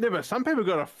oh, Yeah, but some people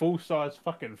got a full-size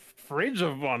fucking fridge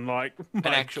of one, like... an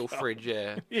actual fridge,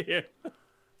 yeah. Yeah.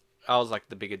 I was like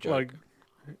the bigger joke. Like,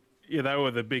 yeah, they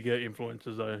were the bigger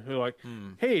influencers, though. Who were like,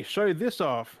 Hmm. hey, show this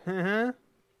off. Uh-huh.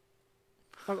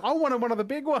 Like, I wanted one of the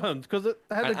big ones, because it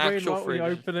had An the green actual light when you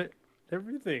fridge. open it.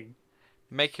 Everything.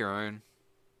 Make your own.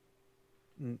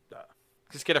 Mm,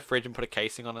 Just get a fridge and put a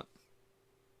casing on it.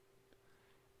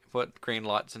 Put green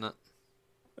lights in it.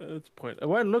 That's the point. It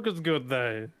won't look as good,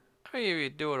 though. Oh, you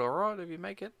do it alright if you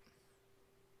make it.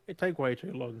 It take way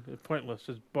too long. It's pointless.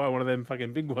 Just buy one of them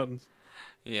fucking big ones.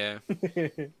 Yeah.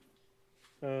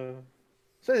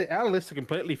 So our lists are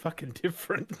completely fucking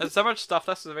different. There's so much stuff,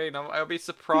 that's the thing. I'll be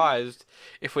surprised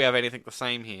if we have anything the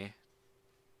same here.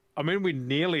 I mean, we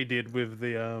nearly did with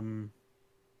the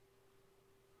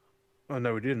Oh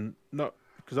no, we didn't. Not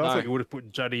because I thought No. you would have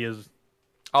put Juddy as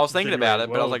I was thinking January about as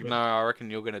it, but I was well, like, no, I reckon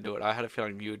you're gonna do it. I had a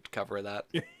feeling you'd cover that.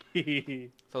 but So I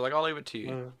was like, I'll leave it to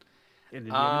you.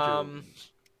 Indiana Um,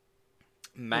 Jones.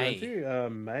 What about May. you?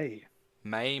 May.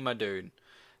 May, my dude.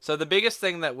 So the biggest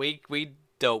thing that we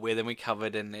dealt with and we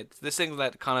covered, and it's this thing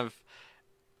that kind of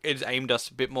it's aimed us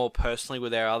a bit more personally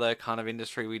with our other kind of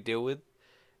industry we deal with.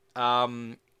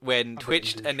 When Other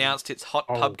Twitch industry. announced its hot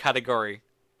Oh. tub category,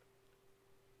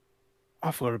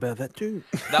 I forgot about that too.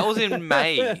 that was in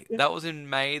May. That was in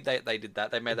May. They did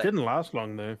that. They made It that. didn't last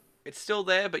long though. It's still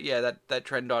there, but yeah, that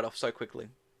trend died off so quickly.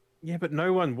 Yeah, but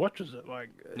no one watches it. Like,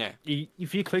 Yeah.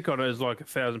 if you click on it, there's like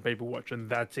 1,000 people watching.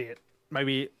 That's it.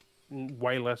 Maybe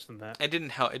way less than that. It didn't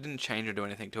help. It didn't change or do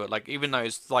anything to it. Like even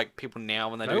those like people now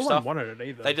when they No do one stuff, wanted it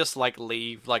either. they just like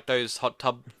leave like those hot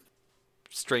tub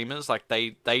streamers. Like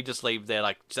they just leave there.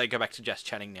 Like they go back to just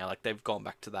chatting now. Like they've gone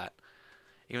back to that.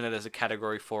 Even though there's a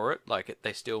category for it, like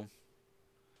they still.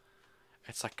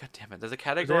 It's like God damn it. There's a 'Cause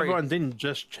category. everyone's in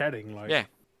just chatting. Like, Yeah,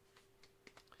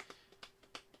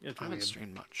 it's I haven't weird.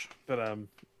 streamed much. But I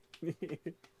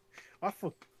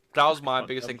thought That was my Hot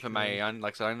biggest tub thing for May.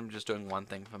 Like so I'm just doing one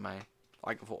thing for May,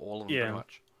 like for all of them Yeah. pretty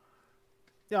much.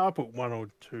 yeah, I put one or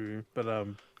two, but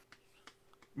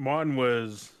mine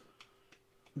was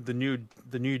the new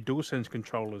DualSense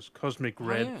controllers, Cosmic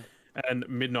Red Oh, and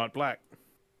Midnight Black.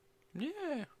 yeah.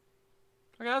 Yeah.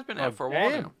 Okay, that's been out Oh, for a while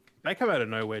yeah. now. They come out of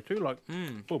nowhere too. Like,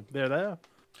 boom, there they are.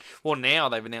 Well, now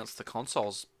they've announced the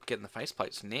consoles getting the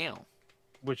faceplates now,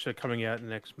 Which are coming out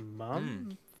next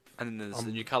month. and then there's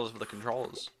the new colors for the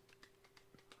controllers.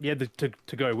 Yeah,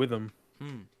 to go with them.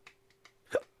 Hmm.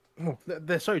 Oh,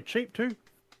 they're so cheap too.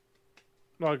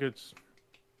 Like it's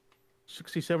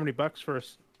 60, $70 for a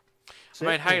I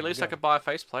mean, hey, at least I could buy a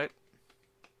faceplate.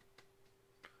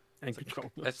 and controller.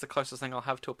 That's the closest thing I'll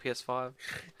have to a PS5.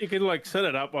 You can like set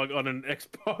it up like on an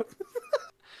Xbox.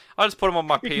 I just put them on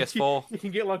my You can- PS4. You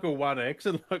can get like a One X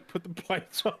and like put the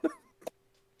plates on it.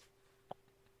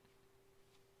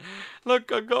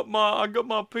 Look, I got my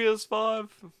PS5,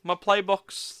 my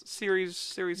Playbox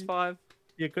Series 5,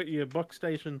 You got your box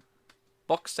station,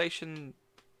 Box Station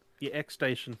your X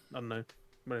station. I don't know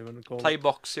what do you want to call it.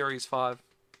 Playbox Series 5.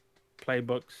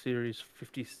 Playbox Series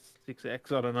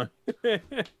 56X. I don't know.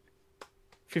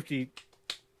 50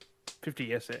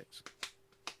 SX.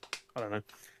 I don't know.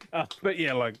 But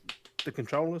yeah, like the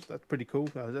controllers, that's pretty cool.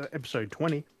 Episode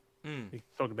 20. Mm. We can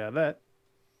talk about that.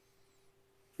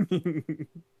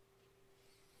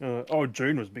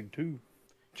 June was big too.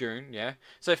 June, yeah.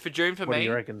 So for June for What do me,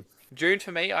 you reckon?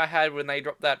 I had when they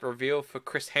dropped that reveal for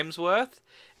Chris Hemsworth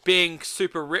being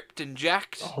super ripped and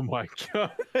jacked. Oh my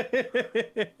god! When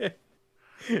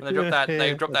they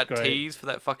dropped that That's great. tease for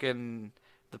that fucking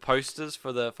the posters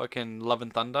for the fucking Love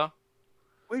and Thunder.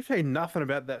 We've seen nothing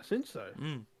about that since though.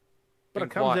 Mm. But Been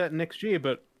it comes quiet. out next year.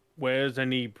 But where's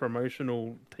any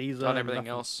promotional teaser? On everything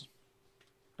Nothing. else.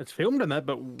 It's filmed in that,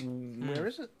 but where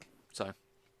is it? So,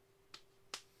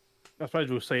 I suppose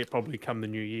we'll see it probably come the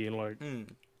new year. Like mm.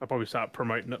 I'll probably start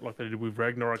promoting it like they did with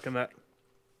Ragnarok and that.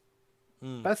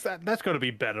 Mm. That's got to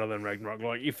be better than Ragnarok.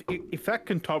 Like if that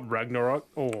can top Ragnarok,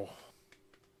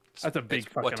 that's a big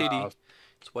It's fucking Watiti. ass.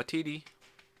 It's Watiti.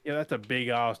 Yeah, that's a big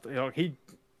ass. Like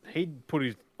he'd put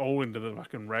his all into the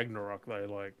fucking Ragnarok though.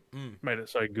 Like Mm. made it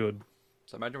so good.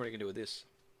 So imagine what you can do with this.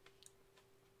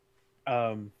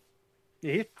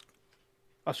 Yeah,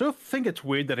 I still think it's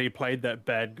weird that he played that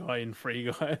bad guy in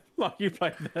Free Guy. Like you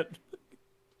played that.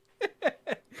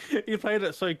 You played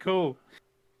it so cool.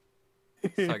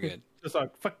 So good. Just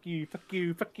like fuck you, fuck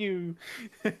you, fuck you.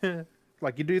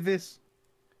 Like you do this.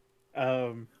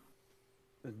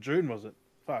 June was it?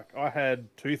 Fuck, I had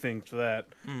two things for that,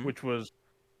 which was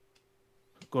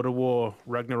God of War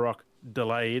Ragnarok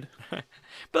delayed,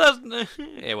 But that's,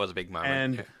 it was a big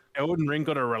moment. and Elden Ring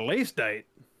got a release date.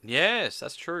 Yes,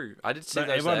 that's true. I did see So those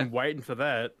everyone there. waiting for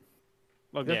that.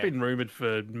 Like that's Yeah. been rumored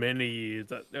for many years.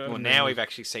 That Well, Elden now Ring we've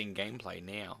actually seen gameplay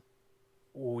now.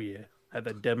 Oh yeah, had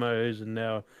the demos, and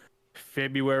now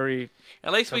February.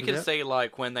 At least we Comes can out. see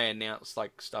like when they announce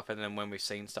like stuff and then when we've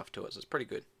seen stuff to it. So it's pretty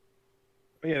good.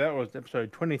 Yeah, that was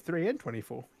episode 23 and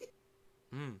 24.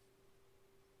 Mm.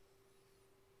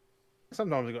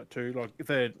 Sometimes I got two. Like if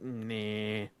they're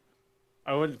nah,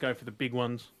 I wouldn't go for the big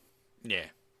ones. Yeah.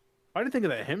 I didn't think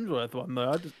of that Hemsworth one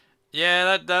though. I just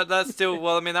Yeah, that's still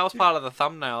well. I mean, that was part of the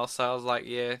thumbnail, so I was like,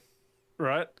 yeah,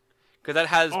 right. because that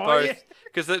has Oh, both. yeah.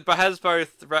 Because it has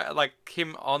both like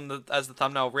him on the as the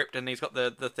thumbnail ripped, and he's got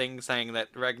the thing saying that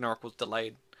Ragnarok was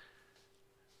delayed.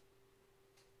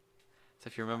 So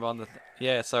if you remember on the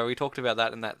yeah, so we talked about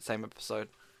that in that same episode.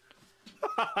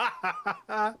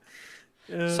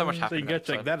 So much So happened you in can that go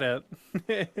check episode. that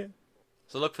out.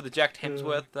 So look for the Jack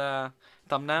Hemsworth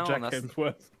thumbnail, Jack and that's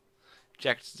Hemsworth.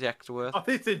 Jack's I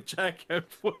think it's Jack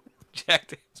Hemsworth.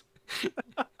 Jack.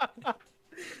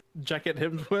 Jacket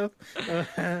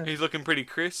Hemsworth. He's looking pretty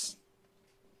crisp.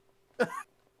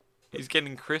 He's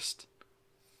getting crisp.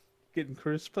 Getting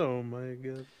crisp. Oh my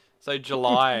god. So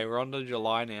July, we're on to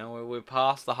July now. We're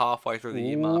past the halfway through the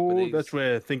year mark with Ooh, these. that's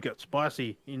where I think it's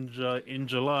spicy in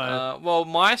July. Well,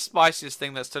 my spiciest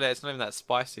thing that's today, it's not even that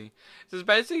spicy. So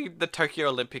basically the Tokyo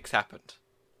Olympics happened.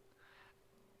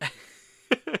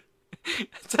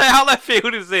 So how left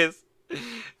field is this?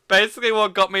 Basically,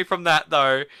 what got me from that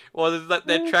though was that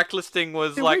their track listing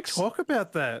was Did like, we talk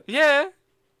about that? yeah.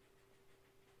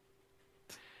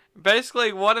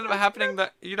 Basically, what ended up happening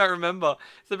that you don't remember.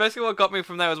 So basically, what got me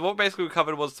from that was what basically we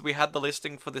covered was we had the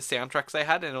listing for the soundtracks they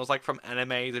had, and it was like from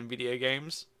animes and video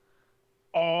games.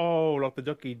 Oh, like the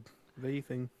Jockey V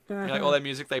thing. And, like all their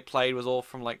music they played was all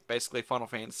from like basically Final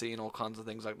Fantasy and all kinds of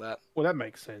things like that, Well, that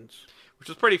makes sense. which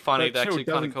was pretty funny. But Actually,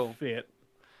 still kind of doesn't cool. fit.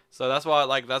 So that's why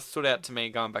like that stood out to me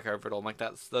going back over it all. I'm like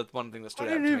that's the one thing that stood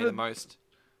out to me the most.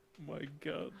 Oh my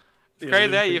god. It's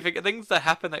crazy that you forget things that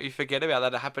happen that you forget about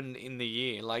that happened in the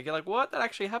year. Like you're like, what? That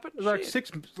actually happened? It was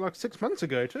Shit. like 6 months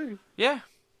ago too. Yeah.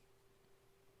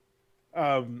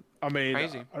 I mean,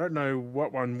 Crazy. I don't know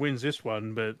what one wins this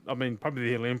one, but I mean, probably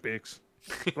the Olympics.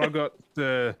 But I got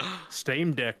the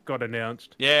Steam Deck got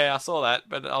announced. Yeah, I saw that,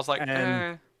 but I was like,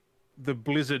 And the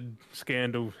Blizzard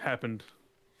scandal happened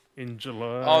in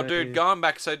July. Oh, dude, going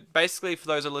back. So basically, for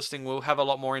those who are listening, we'll have a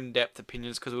lot more in-depth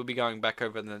opinions because we'll be going back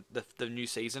over the new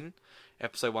season,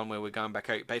 episode 1, where we're going back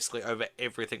basically over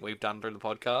everything we've done through the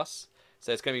podcast.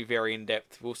 So it's going to be very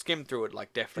in-depth. We'll skim through it,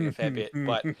 like, definitely a fair bit.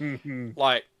 But,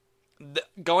 like,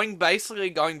 going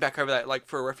back over that, like,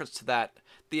 for a reference to that,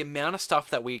 the amount of stuff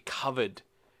that we covered,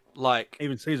 like...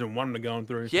 Even season 1 they're going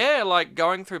through. Yeah, like,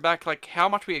 going through back, like, how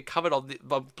much we had covered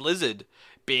of Blizzard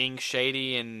being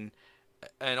shady and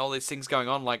all these things going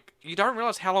on, like, you don't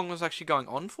realize how long it was actually going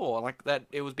on for, like, that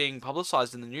it was being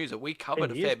publicized in the news, that we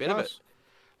covered a fair bit of it.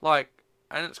 Like,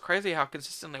 and it's crazy how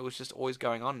consistently it was just always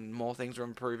going on, and more things were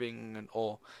improving,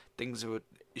 or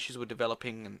issues were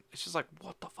developing, and it's just like,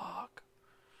 what the fuck?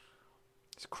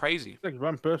 It's crazy. It's like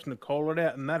one person to call it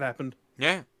out, and that happened.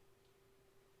 Yeah.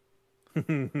 Oh,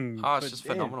 But it's just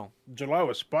damn, phenomenal. July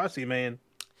was spicy, man.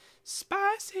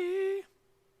 Spicy.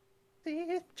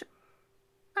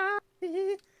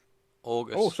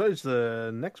 August. Oh, so it's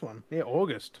the next one. Yeah,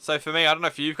 August. So for me, I don't know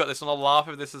if you've got this one. I'll laugh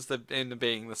if this is the end up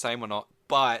being the same or not.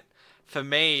 But for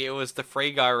me, it was the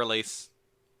Free Guy release.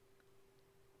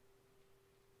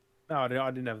 No, I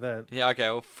didn't have that. Yeah, okay.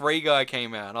 Well, Free Guy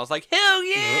came out, and I was like, hell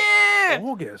yeah!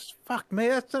 August. Fuck, man.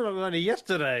 That's not only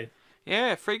yesterday.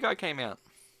 Yeah, Free Guy came out.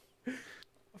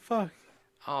 Fuck.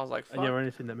 I was like, fuck. I never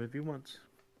only seen that movie once.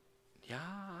 Yeah,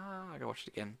 I gotta watch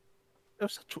it again. It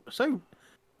was so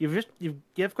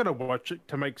you've got to watch it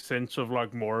to make sense of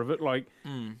like more of it. Like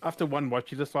after one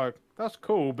watch, you're just like, that's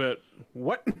cool, but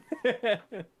what?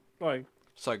 Like,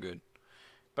 So good.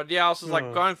 But yeah, I was just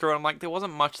like going through it. I'm like, there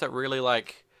wasn't much that really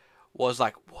like was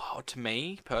like wow to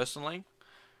me personally.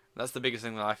 That's the biggest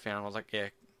thing that I found. I was like, yeah,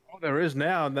 oh, there is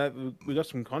now that we got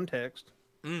some context.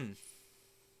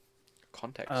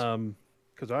 context.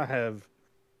 Because I have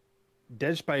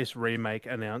Dead Space remake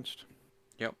announced.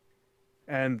 Yep.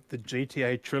 And the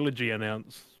GTA trilogy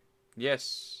announced.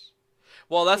 Yes.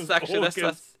 Well, that's actually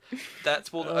August.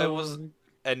 that's what it was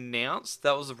announced.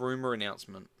 That was a rumor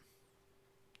announcement.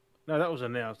 No, that was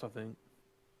announced, I think.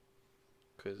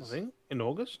 Cause In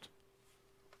August.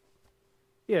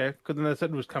 Yeah, because then they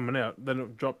said it was coming out. Then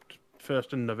it dropped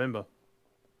first in November.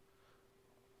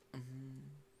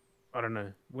 I don't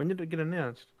know. When did it get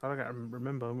announced? I don't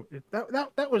remember.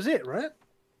 That was it, right?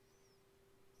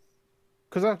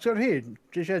 Because I've got here,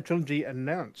 GTA Trilogy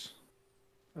announced.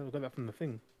 I got that from the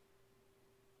thing.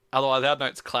 otherwise, our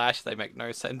notes clash. They make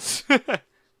no sense.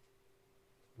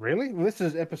 Really? Well, this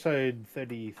is episode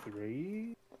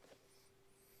 33.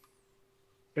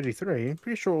 33?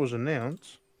 Pretty sure it was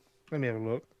announced. Let me have a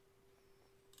look.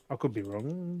 I could be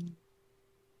wrong.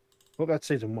 Well, that's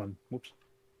season 1. Whoops.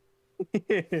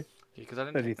 Because I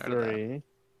didn't take note of that.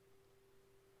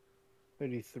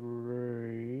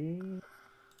 33.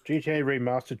 GTA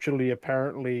Remastered Trilogy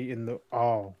apparently in the...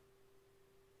 Oh.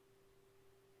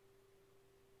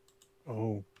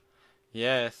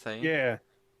 Yeah, see. Yeah,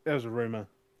 that was a rumor.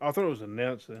 I thought it was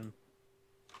announced then.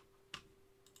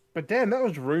 But damn, that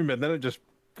was rumored. Then it just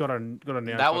got announced.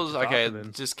 That was like, okay. after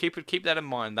then. Just keep that in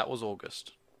mind. That was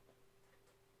August.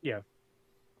 Yeah.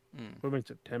 Well, in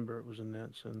September it was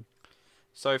announced. And...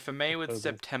 So for me with October.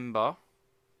 September,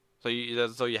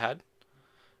 that's all you had.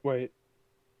 Wait.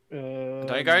 Don't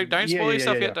spoil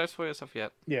yourself yet. Don't spoil yourself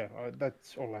yet. Yeah,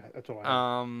 that's all. That's all I had.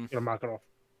 Um, Gotta mark it off.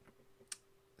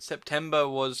 September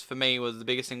was for me was the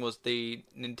biggest thing was the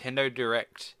Nintendo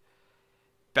Direct.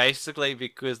 Basically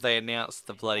because they announced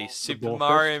the bloody The Super Ball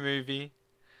Mario Fest? movie.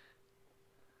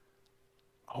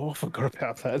 Oh, I forgot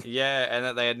about that. Yeah, and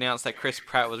that they announced that Chris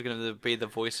Pratt was going to be the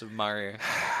voice of Mario.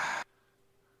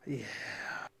 Yeah.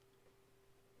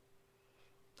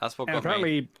 That's what And got me.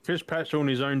 apparently, Chris Pratt's doing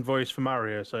his own voice for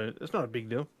Mario, so it's not a big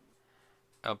deal.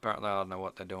 Apparently, I don't know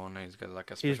what they're doing. He's got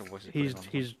like a He's special voice.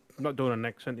 he's not doing an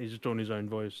accent. He's just doing his own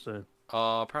voice. So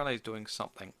Oh, apparently he's doing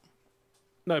something.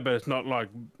 no, but it's not An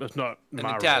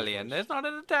Mario Italian. voice. There's not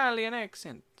an Italian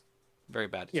accent. Very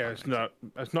bad. Yeah, Italian it's accent.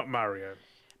 not. It's not Mario.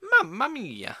 Mamma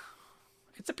mia!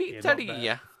 It's a Yeah, not pizzeria.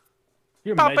 that.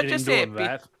 You Papa imagine him doing Giuseppe.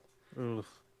 that? Ugh,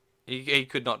 He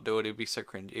could not do it. It'd be so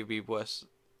cringe. It'd be worse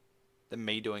than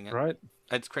me doing it. right?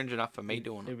 It's cringe enough for me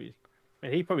doing it. Maybe.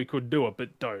 And he probably could do it,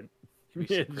 but don't. It'd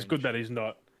be Yeah, so it's cringe. good that he's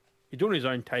not. He's doing his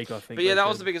own take, I think. But yeah, they that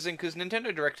was said. the biggest thing because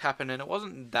Nintendo Direct happened and it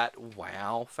wasn't that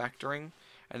wow factoring,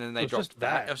 and then they It was dropped just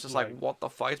that. that, It was just like, like- what the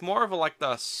fuck? It's more of a like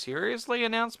the seriously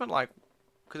announcement, like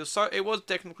because it was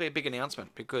technically a big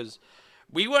announcement because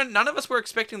none of us were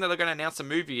expecting that they're going to announce a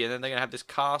movie and then they're going to have this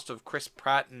cast of Chris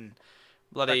Pratt and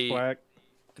bloody Jack Black.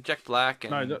 Jack Black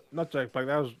and Not Jack Black.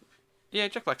 That was. yeah,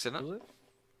 Jack Black's in it. Was it?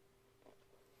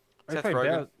 Seth played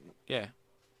Rogen. Yeah,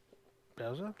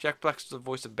 Bowser? Jack Black's the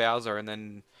voice of Bowser and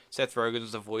then Seth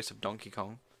Rogen's the voice of Donkey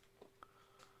Kong.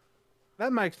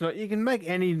 That makes no. You can make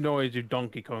any noise with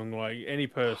Donkey Kong, like any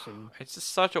person. It's just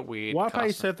such a weird. Why pay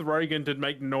casting. Seth Rogen to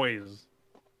make noise?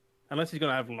 Unless he's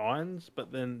gonna have lines,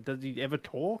 but then does he ever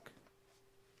talk?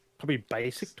 Probably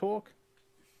basic talk.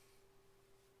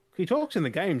 He talks in the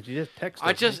games. He just texts.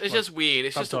 It's just weird.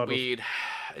 It's just a subtitles. weird.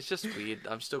 It's just weird.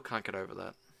 I still can't get over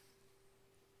that.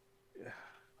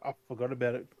 I forgot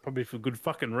about it. Probably for good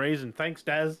fucking reason. Thanks,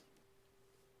 Daz.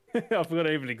 I forgot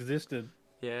it even existed.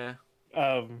 Yeah,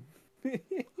 Um, I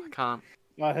can't.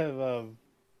 I have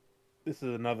This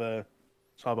is another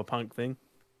cyberpunk thing.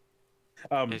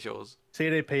 It's yours.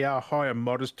 CDPR hire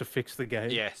modders to fix the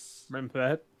game. Yes, Remember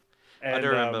that? I do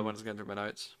remember when I was going through my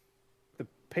notes. The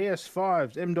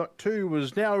PS5's M.2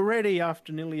 was now ready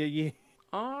after nearly a year.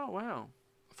 Oh wow,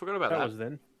 I forgot about That that. was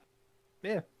then.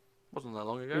 Yeah, Wasn't that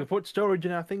long we ago. put storage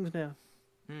in our things now.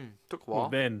 Took a Well, while.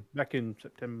 then, back in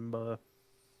September.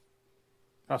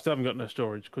 I still haven't got no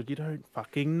storage because you don't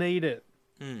fucking need it.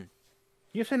 Hmm.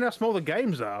 You've seen how small the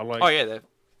games are. Like, Oh yeah, they're.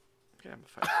 Yeah,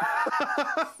 my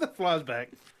face. the flies back.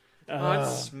 I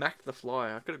smacked the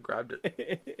fly. I could have grabbed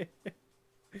it.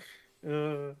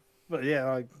 But yeah,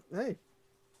 like, hey.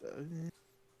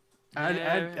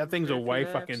 Our things are way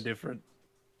fucking different.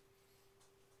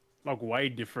 Like, way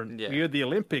different. Yeah. We had the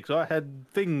Olympics. I had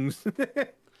things.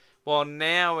 Well,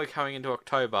 now we're coming into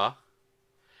October,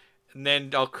 and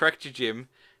then I'll correct you, Jim.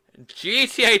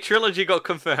 GTA Trilogy got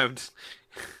confirmed.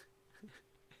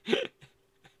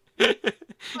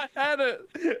 I had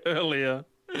it earlier.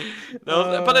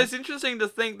 But it's interesting to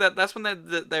think that that's when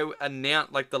they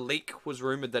announced, like the leak was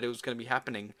rumored that it was going to be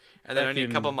happening, and then Back only a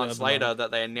in couple of months the other later month.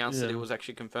 that they announced that Yeah. it was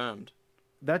actually confirmed.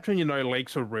 That's when you know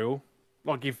leaks are real.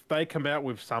 Like, if they come out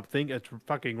with something, it's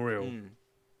fucking real. Mm.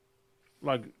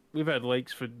 Like, we've had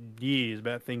leaks for years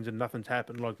about things and nothing's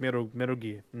happened. Like Metal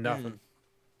Gear, nothing.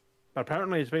 But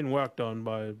apparently it's been worked on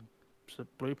by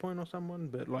Bluepoint or someone,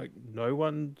 but like no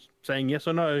one's saying yes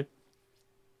or no.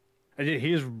 And yet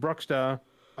here's Rockstar.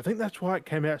 I think that's why it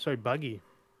came out so buggy,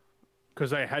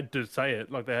 because they had to say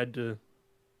it. Like they had to.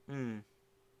 Mm.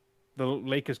 The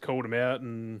leakers called them out,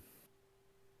 and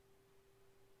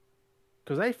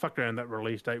because they fucked around that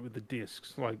release date with the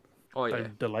discs, like Oh they yeah,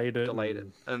 delayed it. delayed it,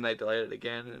 and- and then they delayed it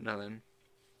again, and then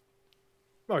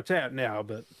Well, it's out now,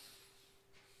 but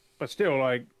still,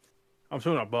 like, I'm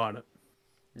still not buying it.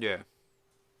 yeah.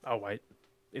 I'll wait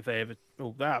if they ever.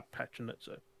 Well, they are patching it,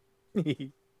 so.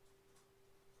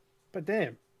 But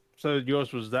damn. So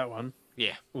yours was that one.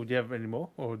 Yeah. Or do you have any more?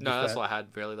 Or just No, that's that? all I had.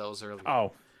 Really, that was really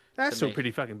Oh, that's to still me.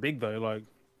 pretty fucking big though. Like,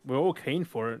 we're all keen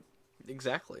for it.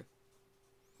 exactly.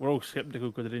 We're all skeptical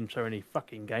because it didn't show any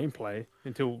fucking gameplay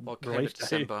until Well, it came release in day.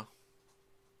 December.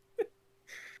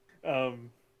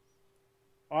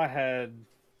 I had.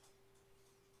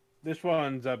 This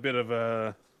one's a bit of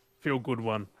a feel-good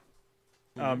one.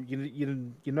 You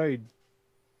know,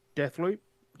 Deathloop,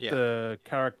 Yeah. the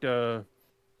character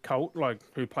Colt, like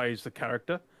who plays the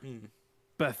character. Mm.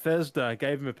 Bethesda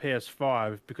gave him a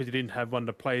PS5 because he didn't have one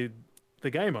to play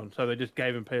the game on, so they just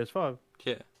gave him PS5,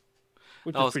 Yeah.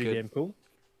 which That is was pretty good. damn cool.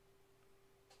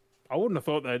 I wouldn't have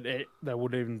thought they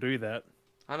would even do that.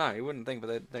 I know you wouldn't think,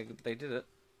 but they did it.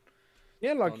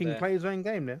 Yeah, like On he can there. play his own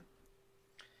game now.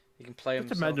 He can play Just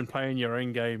himself. imagine playing your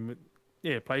own game.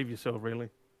 Yeah, play with yourself, really.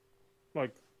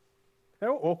 Like,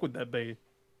 how awkward that be?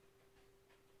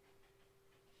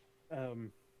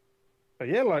 But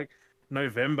yeah, like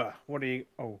November. What do you?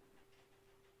 Oh,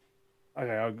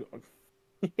 okay.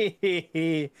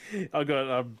 I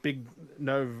got a big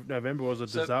November was a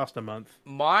So- disaster month.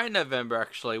 My November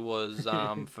actually was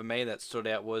for me that stood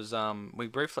out was we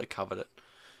briefly covered it.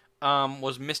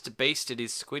 Was Mr. Beast did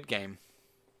his Squid Game.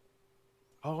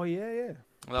 Oh yeah.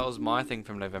 That was my thing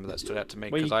from November that stood out to me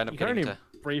Well, because I ended you up can getting only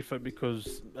brief it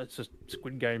because that's just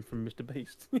Squid Game from Mr.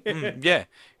 Beast. yeah,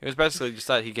 it was basically just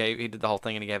that he did the whole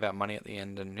thing and he gave out money at the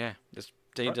end and yeah,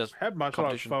 he just Had much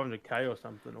like competition. 500k or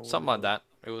something. Or something like that.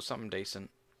 It was something decent.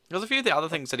 There was a few of the other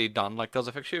things that he'd done. Like there was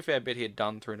actually a fair bit he had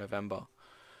done through November,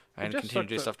 and just continued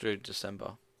to do sucked stuff through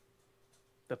December.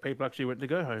 The people actually went to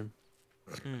go home.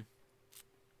 Hmm.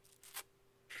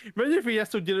 Imagine if he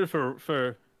still did it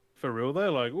for real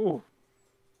though. Like, ooh,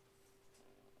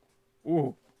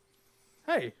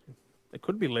 hey, it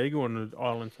could be legal on an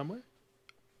island somewhere.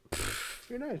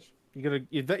 Who knows?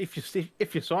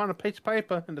 If you sign a piece of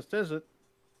paper and it says it,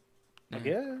 I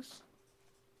guess.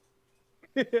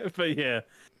 But yeah,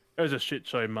 it was a shit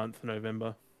show month,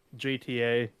 November.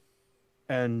 GTA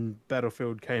and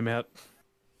Battlefield came out.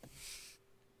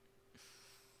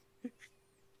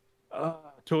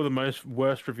 Two of the most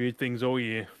worst reviewed things all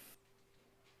year.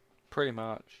 Pretty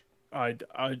much. I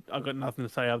got nothing to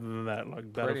say other than that.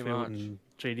 Like Pretty Battlefield much. and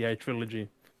GTA Trilogy,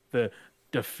 the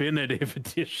definitive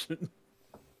edition.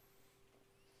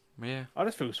 Yeah. I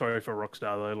just feel sorry for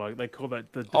Rockstar though. Like they call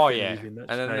that the Oh yeah. definitive in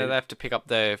that And then state. they have to pick up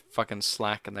their fucking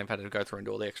slack, and they've had to go through and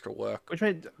do all the extra work. Which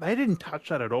means they didn't touch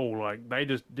that at all. Like they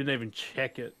just didn't even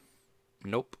check it.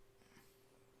 Nope.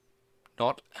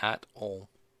 Not at all.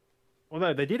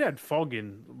 Although they did add fog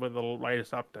in with the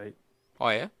latest update, Oh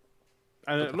yeah.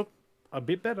 and it looked a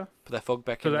bit better. Put that fog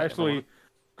back in.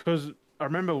 Because I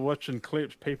remember watching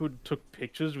clips, people took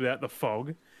pictures without the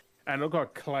fog, and it looked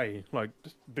like clay, like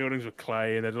just buildings with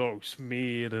clay, and they're all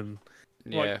smeared, and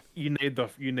Yeah. like you need the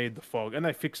fog, and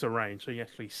they fixed the rain, so you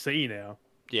actually see now.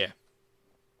 Yeah.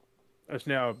 It's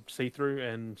now see through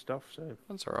and stuff. So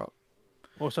That's alright.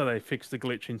 also they fixed the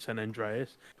glitch in San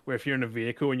Andreas, where if you're in a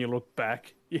vehicle and you look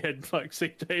back, you had like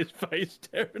CJ's face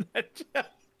staring at you.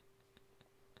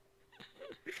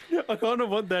 I kind of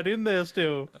want that in there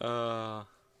still.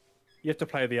 You have to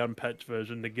play the unpatched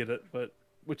version to get it, but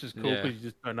which is cool Yeah. because you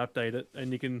just don't update it,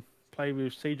 and you can play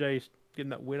with CJ getting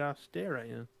that weird ass stare at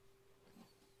you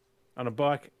on a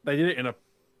bike. They did it in a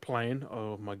plane.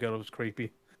 Oh my god, it was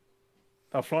creepy.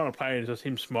 They were flying a plane, it's just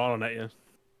him smiling at you.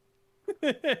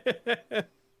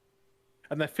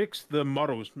 And they fixed the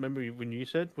models. Remember when you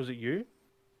said, was it you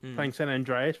playing San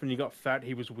Andreas? When you got fat,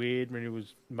 he was weird. When he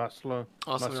was muscular,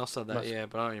 Oh, someone else said that. Yeah,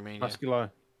 but I know what you mean. Yeah.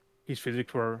 muscular, his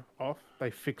physics were off.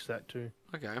 They fixed that too.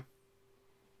 Okay.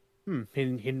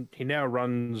 He now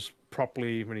runs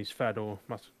properly when he's fat or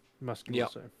muscular. Yep.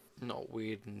 So Not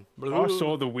weird and. I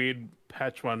saw the weird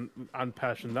patch one,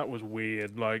 unpassioned. That was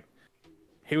weird. Like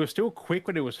he was still quick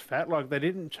when he was fat. Like they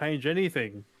didn't change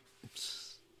anything.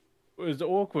 It was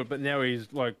awkward, but now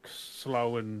he's like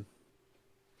slow and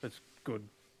it's good,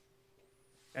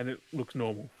 and it looks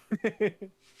normal.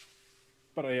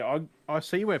 But I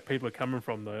see where people are coming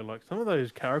from though. Like some of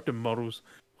those character models,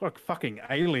 like fucking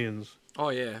aliens. Oh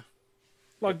yeah.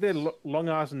 Like their long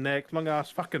ass necks, long ass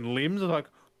fucking limbs. Are like,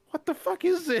 what the fuck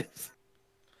is this?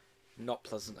 Not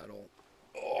pleasant at all.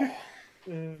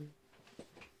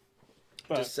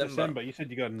 But December. You said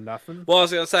you got nothing. Well, I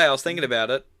was gonna say I was thinking about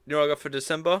it. You know what I got for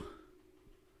December?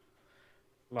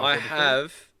 Like I what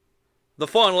have the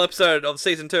final episode of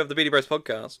season 2 of the Beatty Bros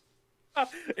podcast.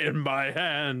 in my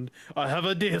hand, I have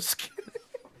a disc.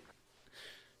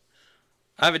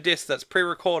 I have a disc that's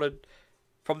pre-recorded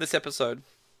from this episode.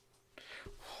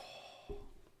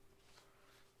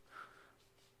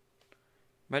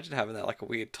 Imagine having that like a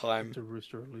weird time. It's a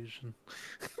Rooster illusion.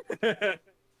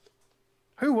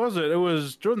 Who was it? It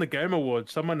was during the Game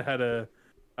Awards. Someone had a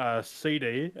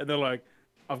CD, and they're like,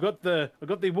 "I've got the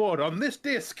award on this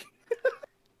disc."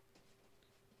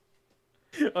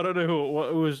 I don't know who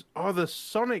it was. Oh, the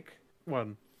Sonic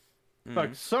one.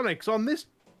 Like Sonic's on this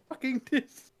fucking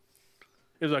disc.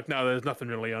 He was like, "No, there's nothing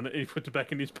really on it." He puts it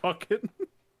back in his pocket.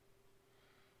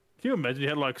 Can you imagine he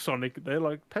had like Sonic? They're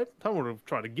like, someone would have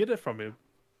tried to get it from him.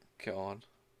 God.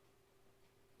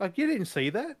 Like, you didn't see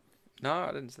that? No,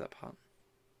 I didn't see that part.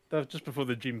 That was just before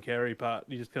the Jim Carrey part.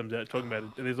 He just comes out talking about it,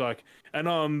 and he's like, "And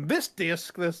on this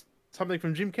disc, there's something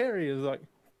from Jim Carrey." Is like,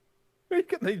 Where you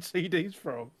get these CDs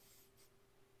from?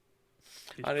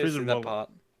 His I didn't see prison that wallet. part.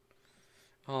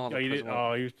 Oh, the Oh, you did. prison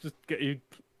wallet. Oh, you just get you.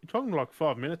 You're talking like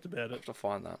 5 minutes about I it. have to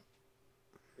find that.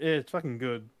 Yeah, it's fucking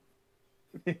good.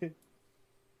 But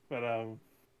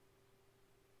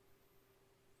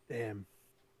damn.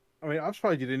 I mean, I'm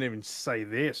surprised you didn't even say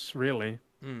this. Really.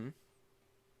 Mm.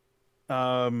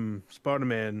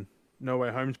 Spider-Man: No Way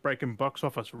Home's breaking box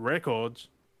office records,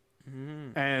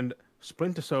 Mm. and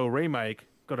Splinter Cell remake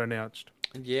got announced.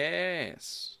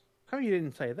 Yes. How come you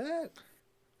didn't say that?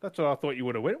 That's what I thought you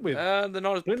would have went with. They're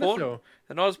not as Splinter important. Cell.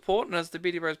 They're not as important as the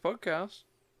Beatty Bros podcast.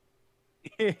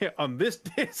 Yeah, on this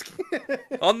disc.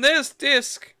 On this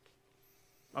disc,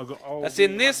 I'll that's do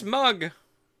in you this one. mug.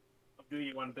 I'll do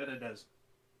you one better, Des.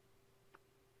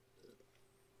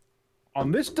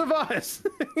 On this device.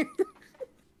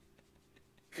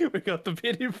 We got the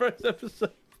video first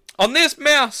episode. On this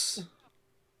mouse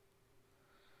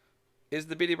is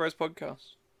the Beatty Bros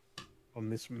podcast. On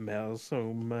this mouse,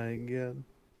 oh my god.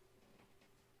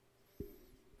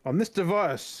 On this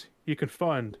device, you can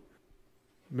find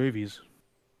movies.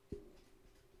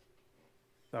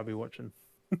 I'll be watching.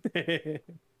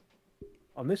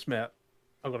 On this map,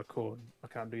 I've got a cord. I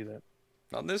can't do that.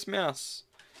 On this mouse,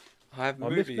 I have On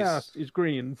movies. this mouse is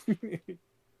green.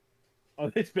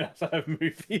 On this mouse, I have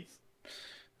movies.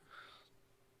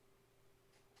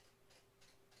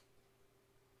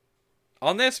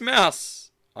 On this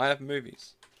mouse, I have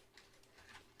movies.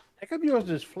 How come yours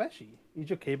is flashy? Is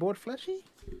your keyboard flashy?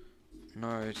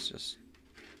 No, it's just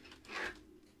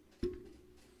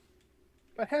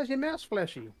But how's your mouse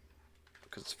flashy?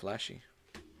 because it's flashy.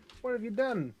 What have you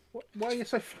done? Why are you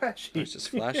so flashy? It's just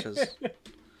flashes.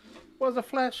 Why's it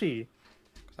flashy?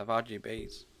 Because I have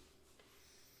RGBs.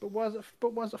 But why's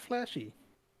it flashy?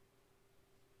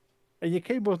 And your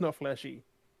keyboard's not flashy.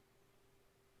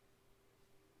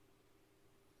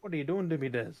 What are you doing to me,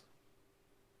 Des?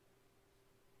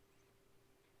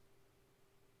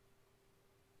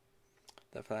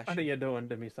 The What are flashy. you doing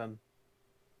to me, son?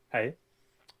 Hey,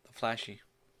 The flashy.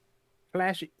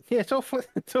 flashy. Yeah, it's all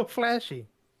flashy.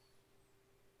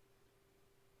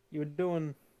 You're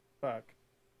doing fuck.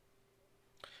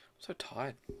 I'm so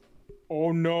tired.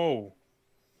 Oh no!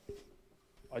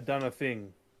 I done a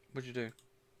thing. What'd you do?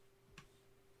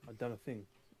 I done a thing.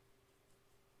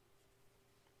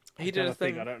 He I did done a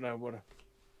thing. I don't know what.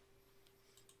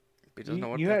 He doesn't know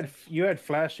what You that had thing- you had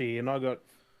flashy, and I got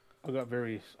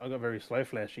very slow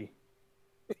flashy.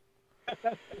 I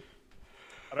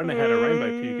don't know how to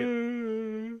rainbow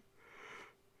puke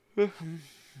it.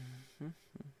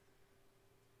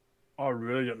 I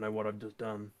really don't know what I've just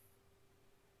done.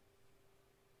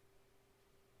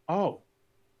 Oh.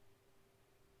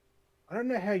 I don't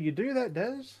know how you do that,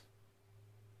 Des.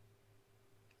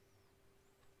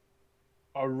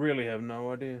 I really have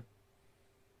no idea.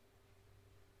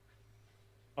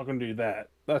 I can do that.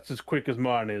 That's as quick as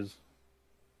mine is.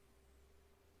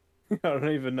 I don't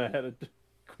even know how to do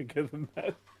quicker than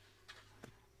that.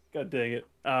 God dang it.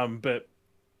 But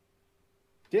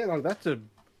yeah, like that's when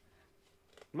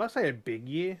I say a big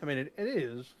year, I mean it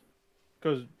is.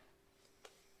 Because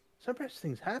sometimes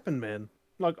things happen, man.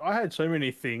 Like I had so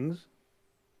many things.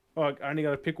 Like I only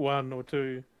got to pick one or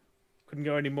two. Couldn't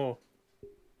go any more.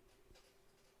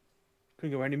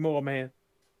 Couldn't go any more, man.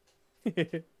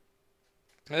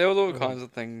 There were all Mhm. kinds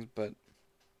of things, but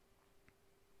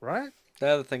Right?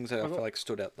 they're the things that I I got- feel like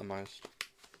stood out the most.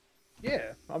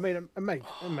 Yeah. I mean, it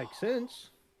makes sense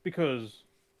because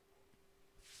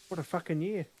what a fucking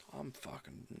year. I'm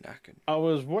fucking knackered. I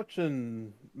was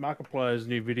watching Markiplier's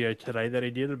new video today that he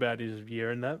did about his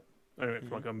year and that. I went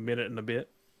for like a minute and a bit.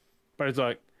 But it's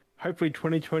like, hopefully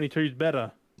 2022 is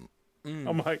better. Mm.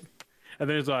 I'm like, and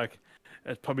then it's like,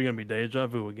 it's probably going to be deja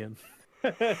vu again.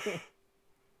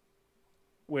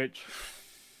 Which,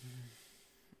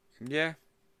 Yeah.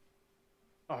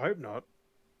 I hope not.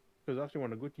 Because I actually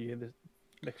want a good year this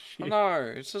next I year.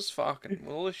 know, it's just fucking,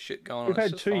 with all this shit going on. We've it's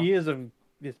had just 2 fun. years of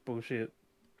this bullshit.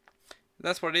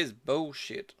 That's what it is,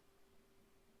 bullshit.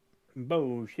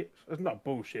 Bullshit. It's not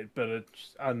bullshit, but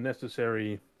it's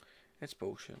unnecessary. It's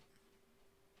bullshit.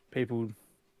 People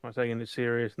are taking it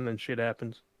serious and then shit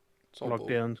happens. It's all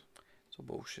Lockdowns. It's all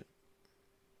bullshit.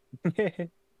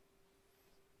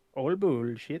 All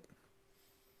bullshit.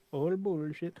 All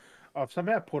bullshit. I've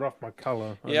somehow put off my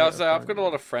colour. Yeah, I've got a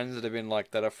lot of friends that have been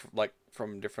like that are like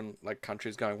from different like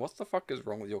countries going, "What the fuck is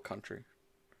wrong with your country?"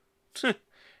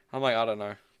 I'm like, I don't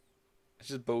know. It's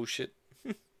just bullshit.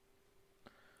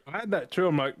 I had that too.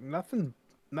 I'm like, nothing's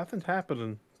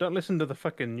happening. Don't listen to the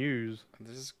fucking news.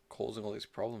 This is causing all these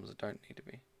problems that don't need to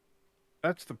be.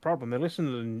 That's the problem. They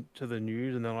listen to the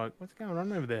news and they're like, what's going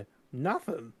on over there?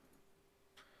 Nothing.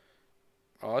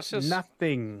 Oh, it's just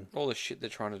Nothing. all the shit they're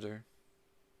trying to do.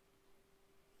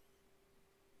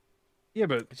 Yeah,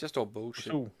 but It's just all we're bullshit.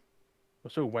 still, we're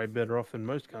still way better off than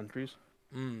most countries.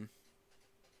 Mm.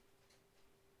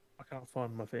 I can't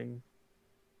find my thing.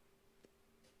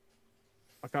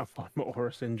 I can't find my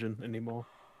Horus engine anymore.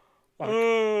 Fuck.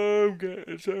 I'm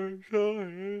getting so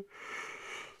tired.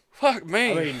 Fuck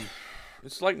me. I mean,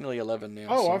 It's like nearly 11 now.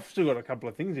 oh, so. I've still got a couple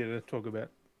of things here to talk about.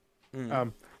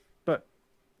 Mm. But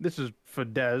this is for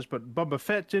Daz. But Boba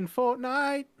Fett's in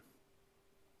Fortnite.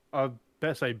 I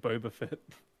better say Boba Fett.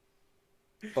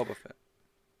 Boba Fett.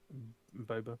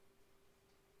 Boba.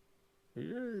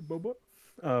 Yeah, Boba.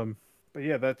 But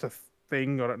yeah, that's a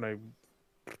thing. I don't know.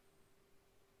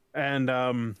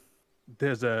 And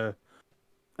there's a.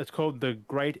 It's called the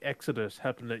Great Exodus.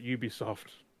 Happened at Ubisoft.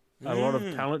 A lot of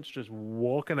talents just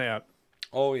walking out.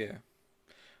 Oh yeah.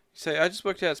 So I just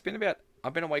worked out.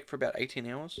 I've been awake for about 18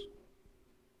 hours.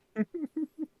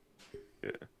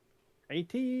 Yeah.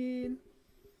 18.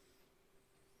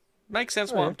 Makes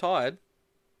sense Oh, why yeah. I'm tired.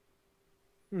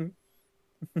 Mm.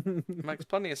 Makes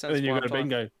plenty of sense Then you why got I'm a tired.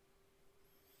 bingo.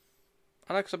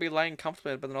 I know, because I'll be laying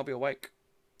comfortably, but then I'll be awake.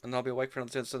 And I'll be awake for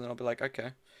another 10, so then I'll be like,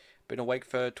 okay. Been awake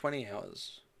for 20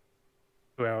 hours.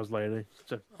 2 hours later.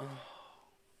 So,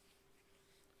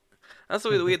 That's the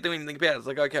weird thing when you think about it. It's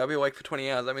like, okay, I'll be awake for 20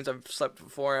 hours. That means I've slept for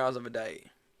 4 hours of a day.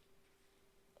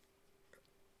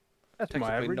 that's my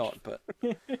Technically average. not, but...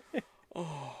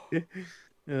 Oh. Yeah,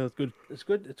 it's good. It's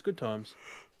good. It's good times.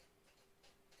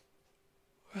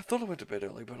 I thought I went to bed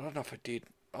early, but I don't know if I did.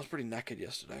 I was pretty knackered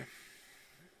yesterday.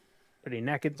 Pretty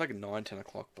knackered. It's like 9, 10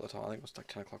 o'clock by the time. I think it was like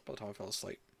 10 o'clock by the time I fell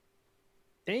asleep.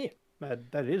 Damn,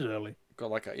 that is early.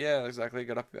 Got like yeah, exactly.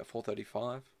 Got up about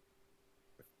 4:35.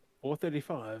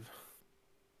 4:35.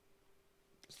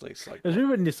 At least like Is it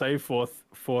when you say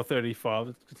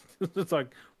 4:35? It's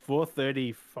like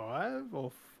 4:35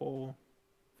 or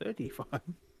 4:35.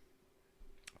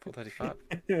 4:35.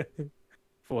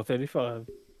 4:35.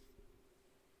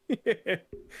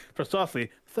 Precisely.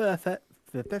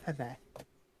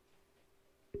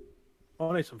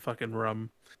 I need some fucking rum.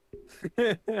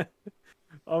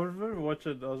 I remember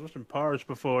watching. I was watching Pirates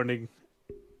before, and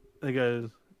he goes,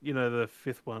 you know, the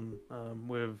fifth one,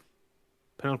 with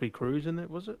Penelope Cruz in it,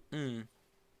 was it? Mm. It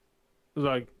was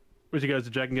like, when she goes to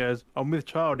Jack and goes, "I'm with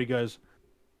child." He goes,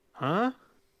 "Huh?"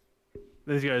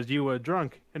 Then he goes, "You were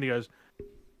drunk," and he goes,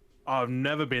 "I've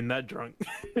never been that drunk."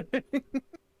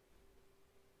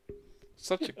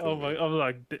 Such a good Oh my! I was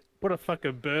like, "What a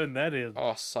fucking burn that is."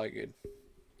 Oh, so good.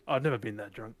 I've never been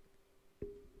that drunk.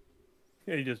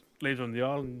 Yeah, he just leaves on the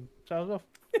island and sails off.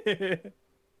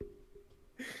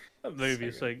 That movie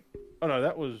is like, oh no,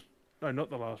 that was not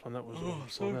the last one. That was the one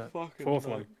before that. fucking Fourth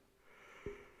one.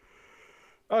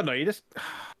 Oh no, you just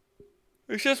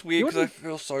It's just weird because I wouldn't-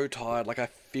 feel so tired. Like I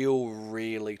feel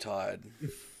really tired.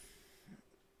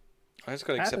 I just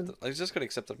gotta accept Happens. that. I just gotta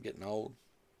accept that I'm getting old.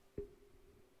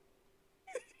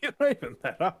 you're not even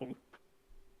that old.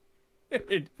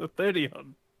 It's the 30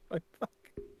 on. Like, fuck.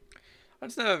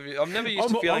 I've never used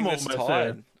to I'm feeling this almost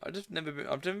tired. I've never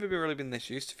really been this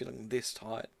used to feeling this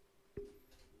tired.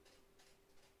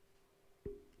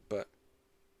 But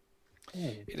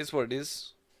it is what it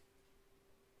is.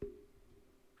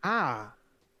 Ah.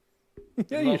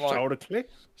 Yeah, Not your like- shoulder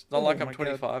clicks. It's not Oh like my I'm God.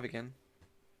 25 again.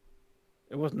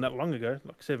 It wasn't that long ago,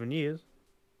 like 7 years.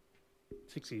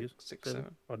 6 years. 6,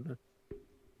 7. I don't know.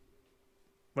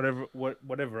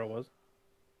 Whatever it was.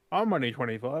 I'm only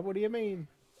 25. What do you mean?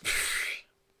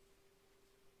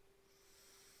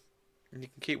 And you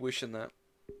can keep wishing that.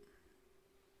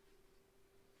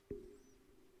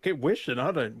 Keep wishing.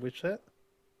 I don't wish that.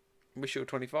 Wish you were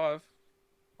 25.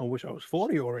 I wish I was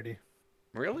 40 already.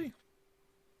 Really?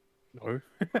 No.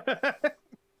 I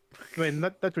mean,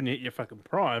 that's when you hit your fucking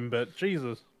prime, but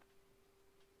Jesus.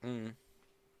 Mm.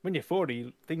 When you're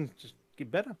 40, things just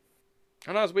get better.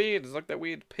 I know, it's weird. It's like that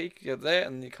weird peak. You're there,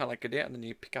 and you kind of like get out, and then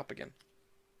you pick up again.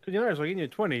 Because you know, it's like in your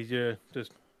 20s, you're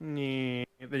just, then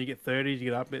you get 30s, you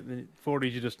get up, and then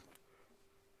 40s, you just,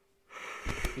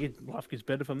 life gets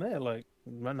better from there. Like,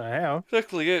 I don't know how.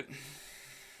 Exactly it.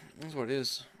 That's what it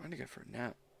is. I need to go for a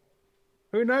nap.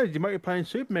 Who knows? You might be playing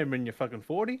Superman when you're fucking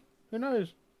 40. Who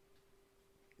knows?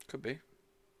 Could be.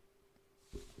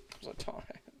 I'm so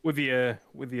tired. With your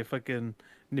fucking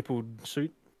nippled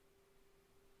suit.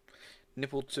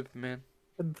 Nippled Superman.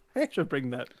 They should bring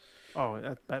that. Oh,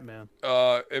 that's Batman.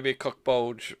 It'd be a cock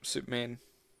bulge Superman.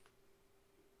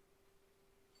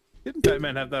 Didn't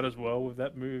Batman have that as well with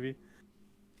that movie?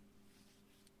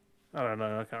 I don't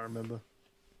know. I can't remember.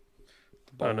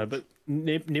 I don't know, but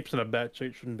nips in a bat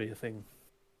suit shouldn't be a thing.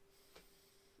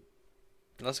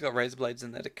 Unless I got razor blades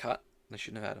in there to cut. They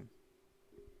shouldn't have had them.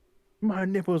 My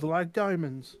nipples are like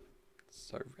diamonds.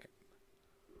 So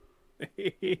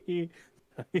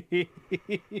I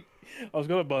was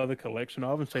gonna buy the collection. I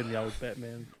haven't seen the old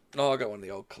Batman. Oh, I got one of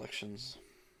the old collections.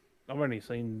 I've only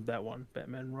seen that one,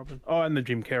 Batman and Robin. Oh, and the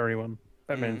Jim Carrey one,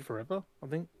 Batman Forever, I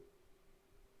think.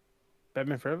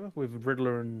 Batman Forever with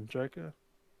Riddler and Joker.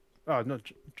 Oh, not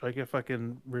Joker,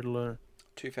 fucking Riddler.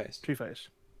 Two-Face. Two-Face.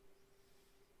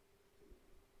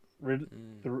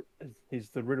 He's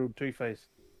the riddled Two-Face.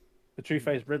 The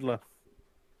Two-Face Riddler.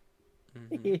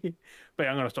 But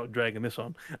I'm gonna stop dragging this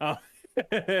on. I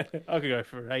could go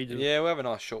for ages. Yeah, we'll have a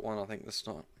nice short one, I think, this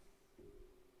night.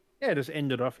 Yeah, just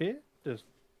end it off here. Just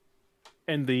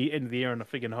end the year on a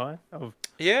friggin' high of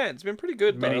Yeah, it's been pretty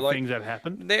good. many though. Like, things that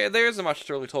happened. there isn't much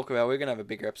to really talk about. We're gonna have a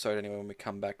bigger episode anyway when we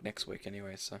come back next week,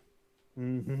 anyway. So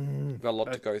we've got a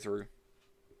lot to go through.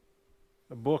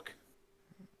 A book,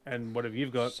 and what have you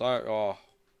got? So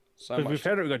Because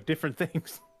much. we've got different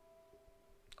things.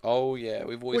 Oh yeah,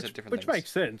 we've always had different Which things.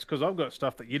 makes sense because I've got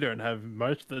stuff that you don't have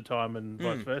most of the time, and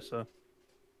vice versa.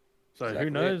 So Exactly. who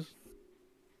knows?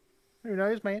 Who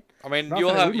knows, man? I mean, No, you'll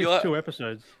so have we missed 2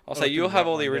 episodes. I'll I say you'll didn't have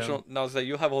write all the one original. down. No, I'll say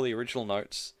you'll have all the original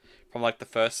notes from like the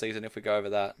first season if we go over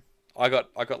that. I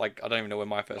got like I don't even know where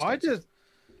my first. notes are.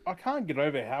 I can't get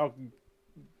over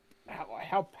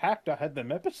how packed I had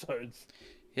them episodes.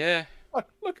 Yeah,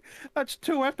 Look, that's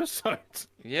 2 episodes.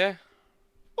 yeah.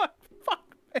 What?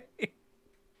 Fuck me.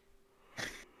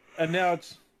 And now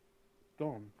it's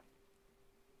gone.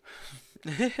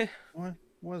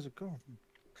 Why is it gone?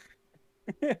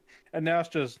 And now it's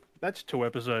just that's 2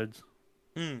 episodes.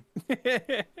 I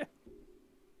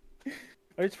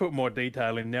just put more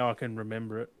detail in. Now I can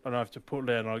remember it. I don't have to put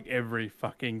down like every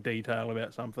fucking detail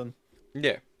about something.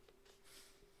 Yeah.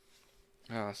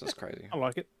 Oh, this is crazy. I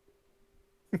like it.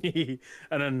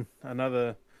 And then I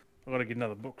gotta get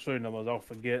another book soon, otherwise I'll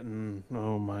forget. And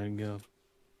oh my god,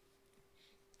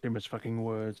 too much fucking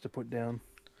words to put down.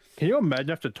 Can you imagine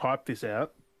I have to type this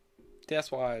out?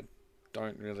 That's why I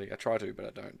don't really. I try to, but I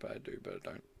don't. But I do, but I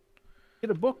don't.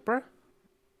 Get a book, bruh.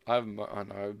 I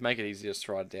know. Make it easier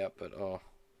to write it out, but oh.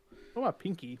 Oh, my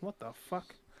pinky. What the fuck?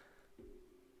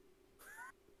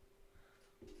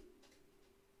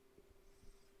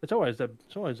 It's always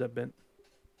that bent.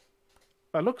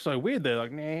 It looks so weird there,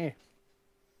 like, nah.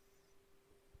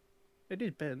 It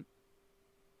is bent.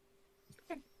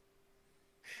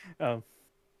 Yeah.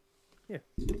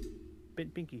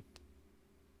 Bent pinky.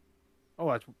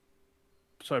 Oh, that's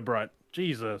so bright.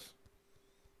 Jesus.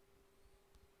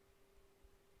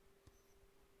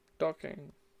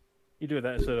 Docking. You do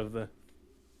that instead of the...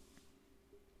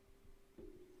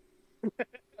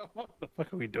 What the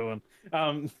fuck are we doing?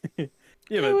 Yeah,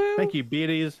 but thank you,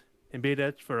 Beardies and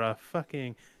Beardettes, for a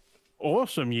fucking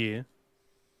awesome year.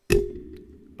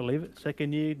 Believe it,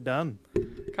 2nd year done.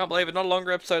 Can't believe it. Not a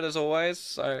longer episode as always.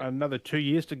 So Another 2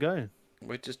 years to go.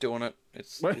 we're just doing it.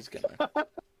 It's What?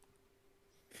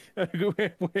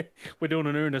 going. we're doing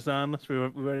an Unisarnless. We're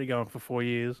already going for 4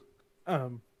 years.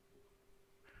 Then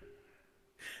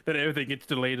everything gets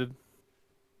deleted.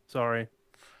 Sorry.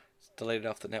 It's deleted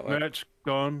off the network. Merch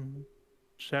gone.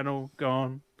 Channel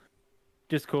gone.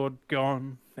 Discord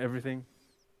gone. Everything.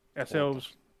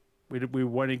 Ourselves. We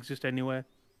won't exist anywhere.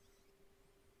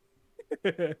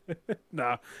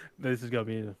 Nah, this is gonna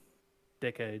be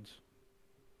decades.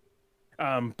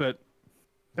 But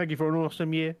thank you for an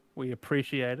awesome year. We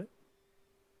appreciate it.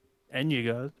 And you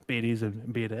guys, Beardies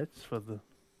and Beardettes, for the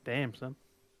damn son.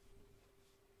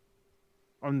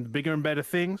 On bigger and better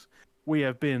things, we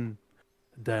have been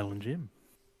Dale and Jim.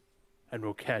 And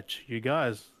we'll catch you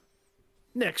guys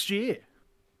next year.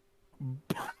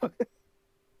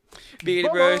 Beardy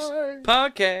Bye-bye. Bros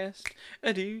Podcast.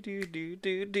 Do.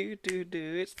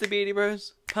 It's the Beardy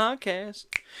Bros Podcast.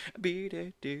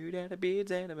 Beardy do that a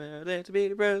beards and a mouth. It's the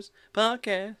Beardy Bros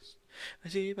Podcast.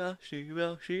 Sheba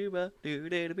do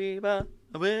that a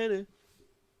beardy.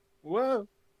 Whoa.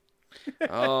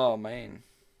 Oh man.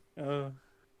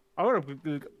 I want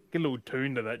to get a little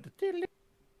tune to that.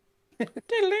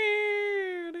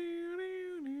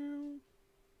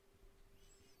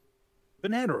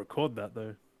 Don't know how to record that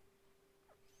though.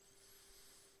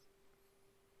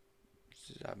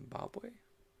 Zimbabwe?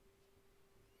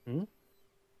 Hmm?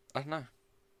 I don't know.